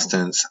Christina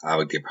Constance, I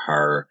would give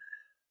her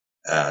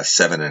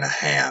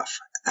 7.5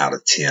 out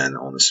of 10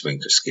 on the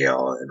sphincter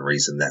scale. And the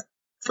reason that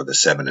for the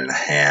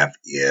 7.5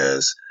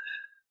 is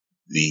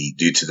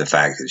due to the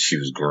fact that she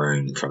was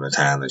groomed from the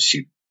time that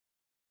she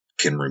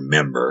can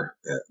remember,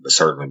 but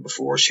certainly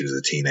before she was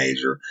a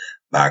teenager,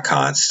 by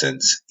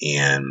Constance,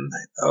 and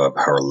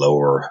her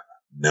lower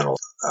mental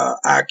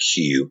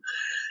IQ.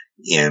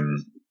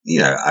 And,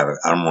 I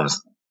don't want to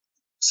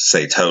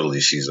say totally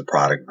she's a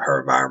product of her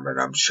environment.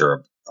 I'm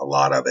sure a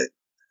lot of it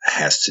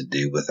has to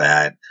do with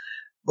that.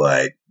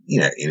 But,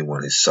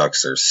 anyone who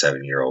sucks their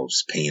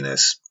 7-year-old's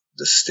penis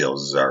still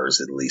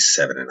deserves at least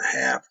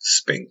 7.5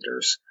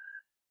 sphincters.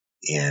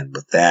 And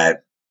with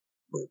that,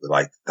 we would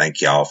like to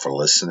thank y'all for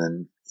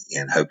listening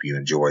and hope you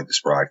enjoyed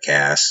this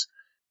broadcast.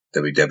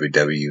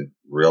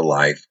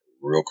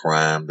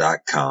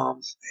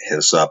 www.realliferealcrime.com. Hit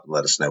us up and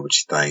let us know what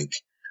you think,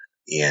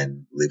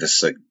 and leave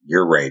us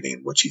your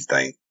rating, what you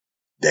think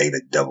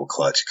David Double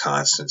Clutch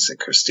Constance and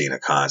Christina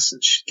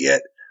Constance should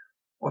get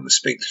on the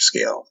sphincter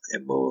scale,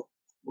 and we'll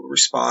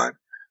respond.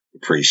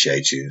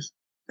 Appreciate you.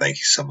 Thank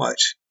you so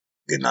much.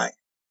 Good night.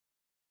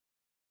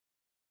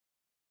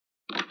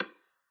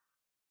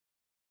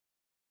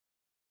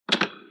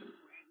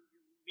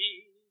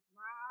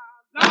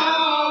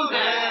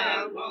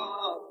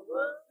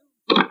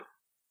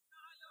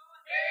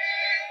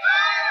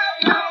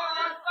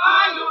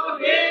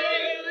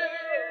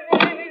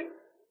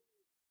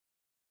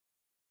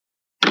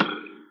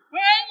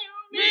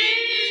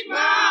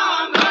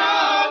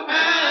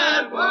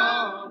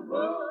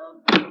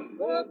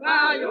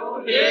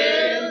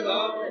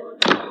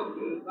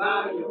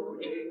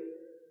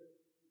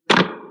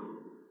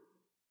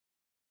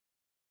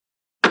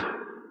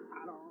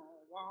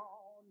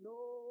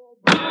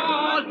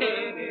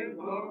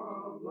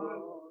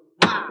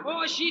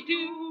 Oh, she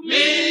do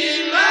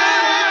me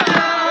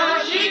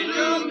love, she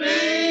do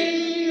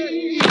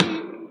me.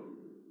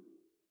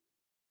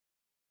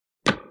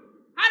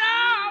 I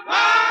don't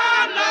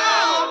want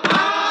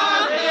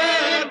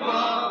nobody,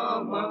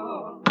 mama.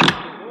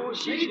 Oh,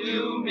 she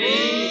do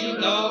me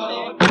love.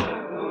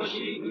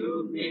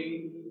 to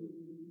me.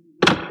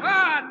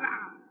 Ah, now.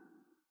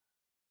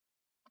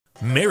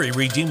 Mary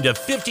redeemed a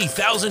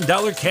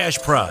 $50,000 cash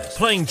prize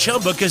playing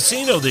Chumba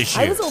Casino this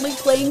year. I was only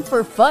playing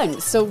for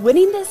fun, so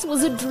winning this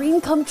was a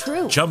dream come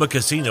true. Chumba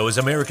Casino is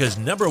America's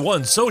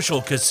 #1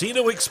 social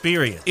casino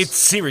experience. It's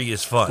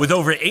serious fun. With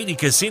over 80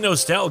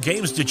 casino-style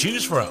games to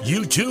choose from,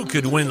 you too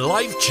could win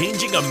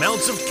life-changing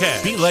amounts of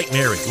cash. Be like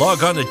Mary.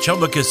 Log on to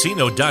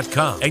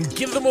ChumbaCasino.com and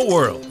give them a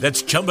whirl.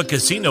 That's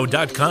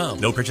ChumbaCasino.com.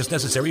 No purchase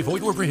necessary.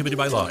 Void where prohibited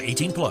by law.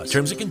 18+.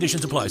 Terms and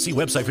conditions apply. See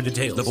website for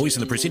details. The voice in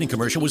the preceding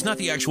commercial was not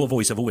the actual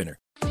voice of a winner.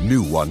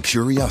 New on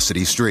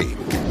Curiosity Stream.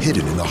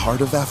 Hidden in the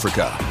heart of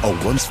Africa,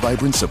 a once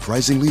vibrant,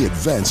 surprisingly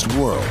advanced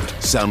world.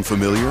 Sound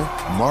familiar?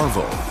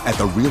 Marvel at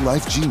the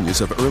real-life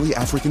genius of early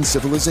African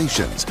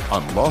civilizations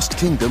on Lost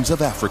Kingdoms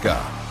of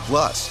Africa.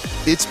 Plus,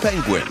 it's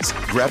penguins.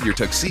 Grab your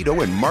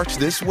tuxedo and march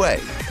this way.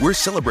 We're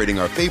celebrating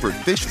our favorite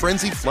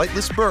fish-frenzied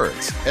flightless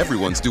birds.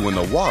 Everyone's doing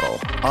the waddle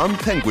on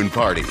Penguin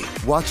Party.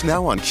 Watch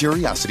now on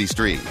Curiosity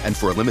Stream. And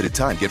for a limited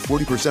time, get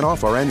 40%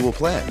 off our annual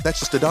plan. That's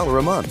just $1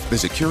 a month.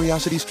 Visit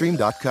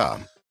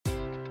CuriosityStream.com.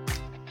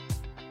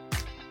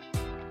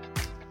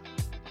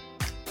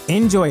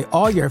 Enjoy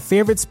all your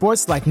favorite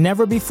sports like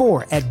never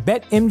before at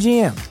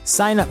BetMGM.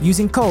 Sign up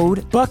using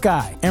code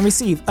Buckeye and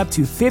receive up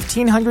to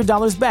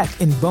 $1,500 back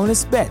in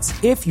bonus bets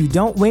if you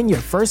don't win your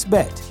first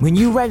bet. When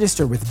you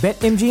register with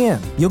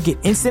BetMGM, you'll get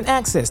instant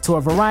access to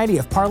a variety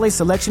of parlay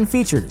selection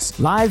features,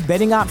 live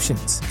betting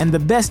options, and the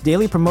best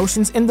daily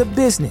promotions in the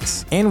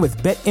business. And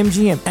with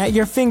BetMGM at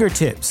your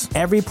fingertips,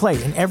 every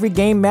play and every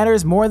game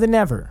matters more than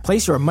ever.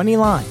 Place your money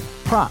line,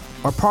 prop,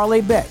 or parlay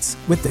bets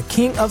with the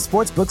king of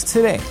sportsbooks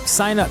today.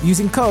 Sign up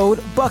using code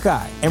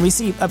Buckeye and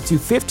receive up to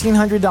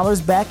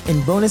 $1,500 back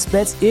in bonus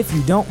bets if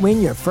you don't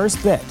win your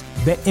first bet.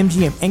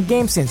 BetMGM and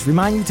GameSense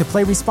remind you to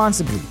play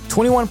responsibly.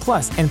 21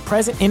 plus and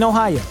present in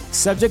Ohio,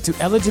 subject to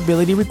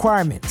eligibility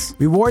requirements.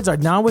 Rewards are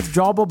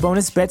non-withdrawable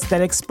bonus bets that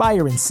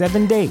expire in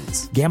 7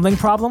 days. Gambling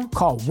problem?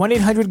 Call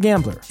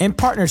 1-800-GAMBLER in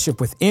partnership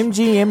with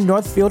MGM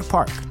Northfield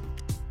Park.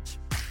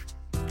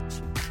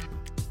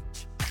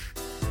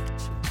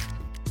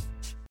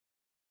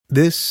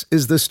 This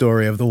is the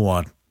story of the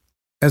one.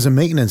 As a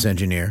maintenance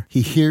engineer,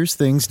 he hears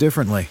things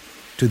differently.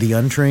 To the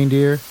untrained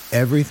ear,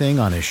 everything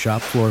on his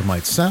shop floor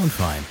might sound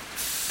fine,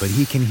 but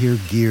he can hear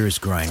gears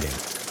grinding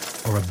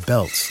or a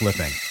belt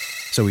slipping.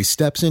 So he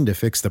steps in to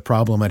fix the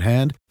problem at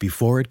hand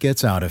before it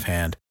gets out of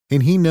hand.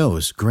 And he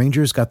knows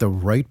Grainger's got the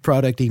right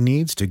product he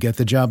needs to get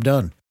the job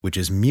done, which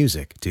is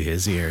music to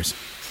his ears.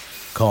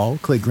 Call,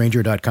 click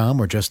Grainger.com,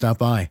 or just stop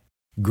by.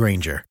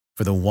 Grainger,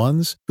 for the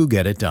ones who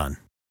get it done.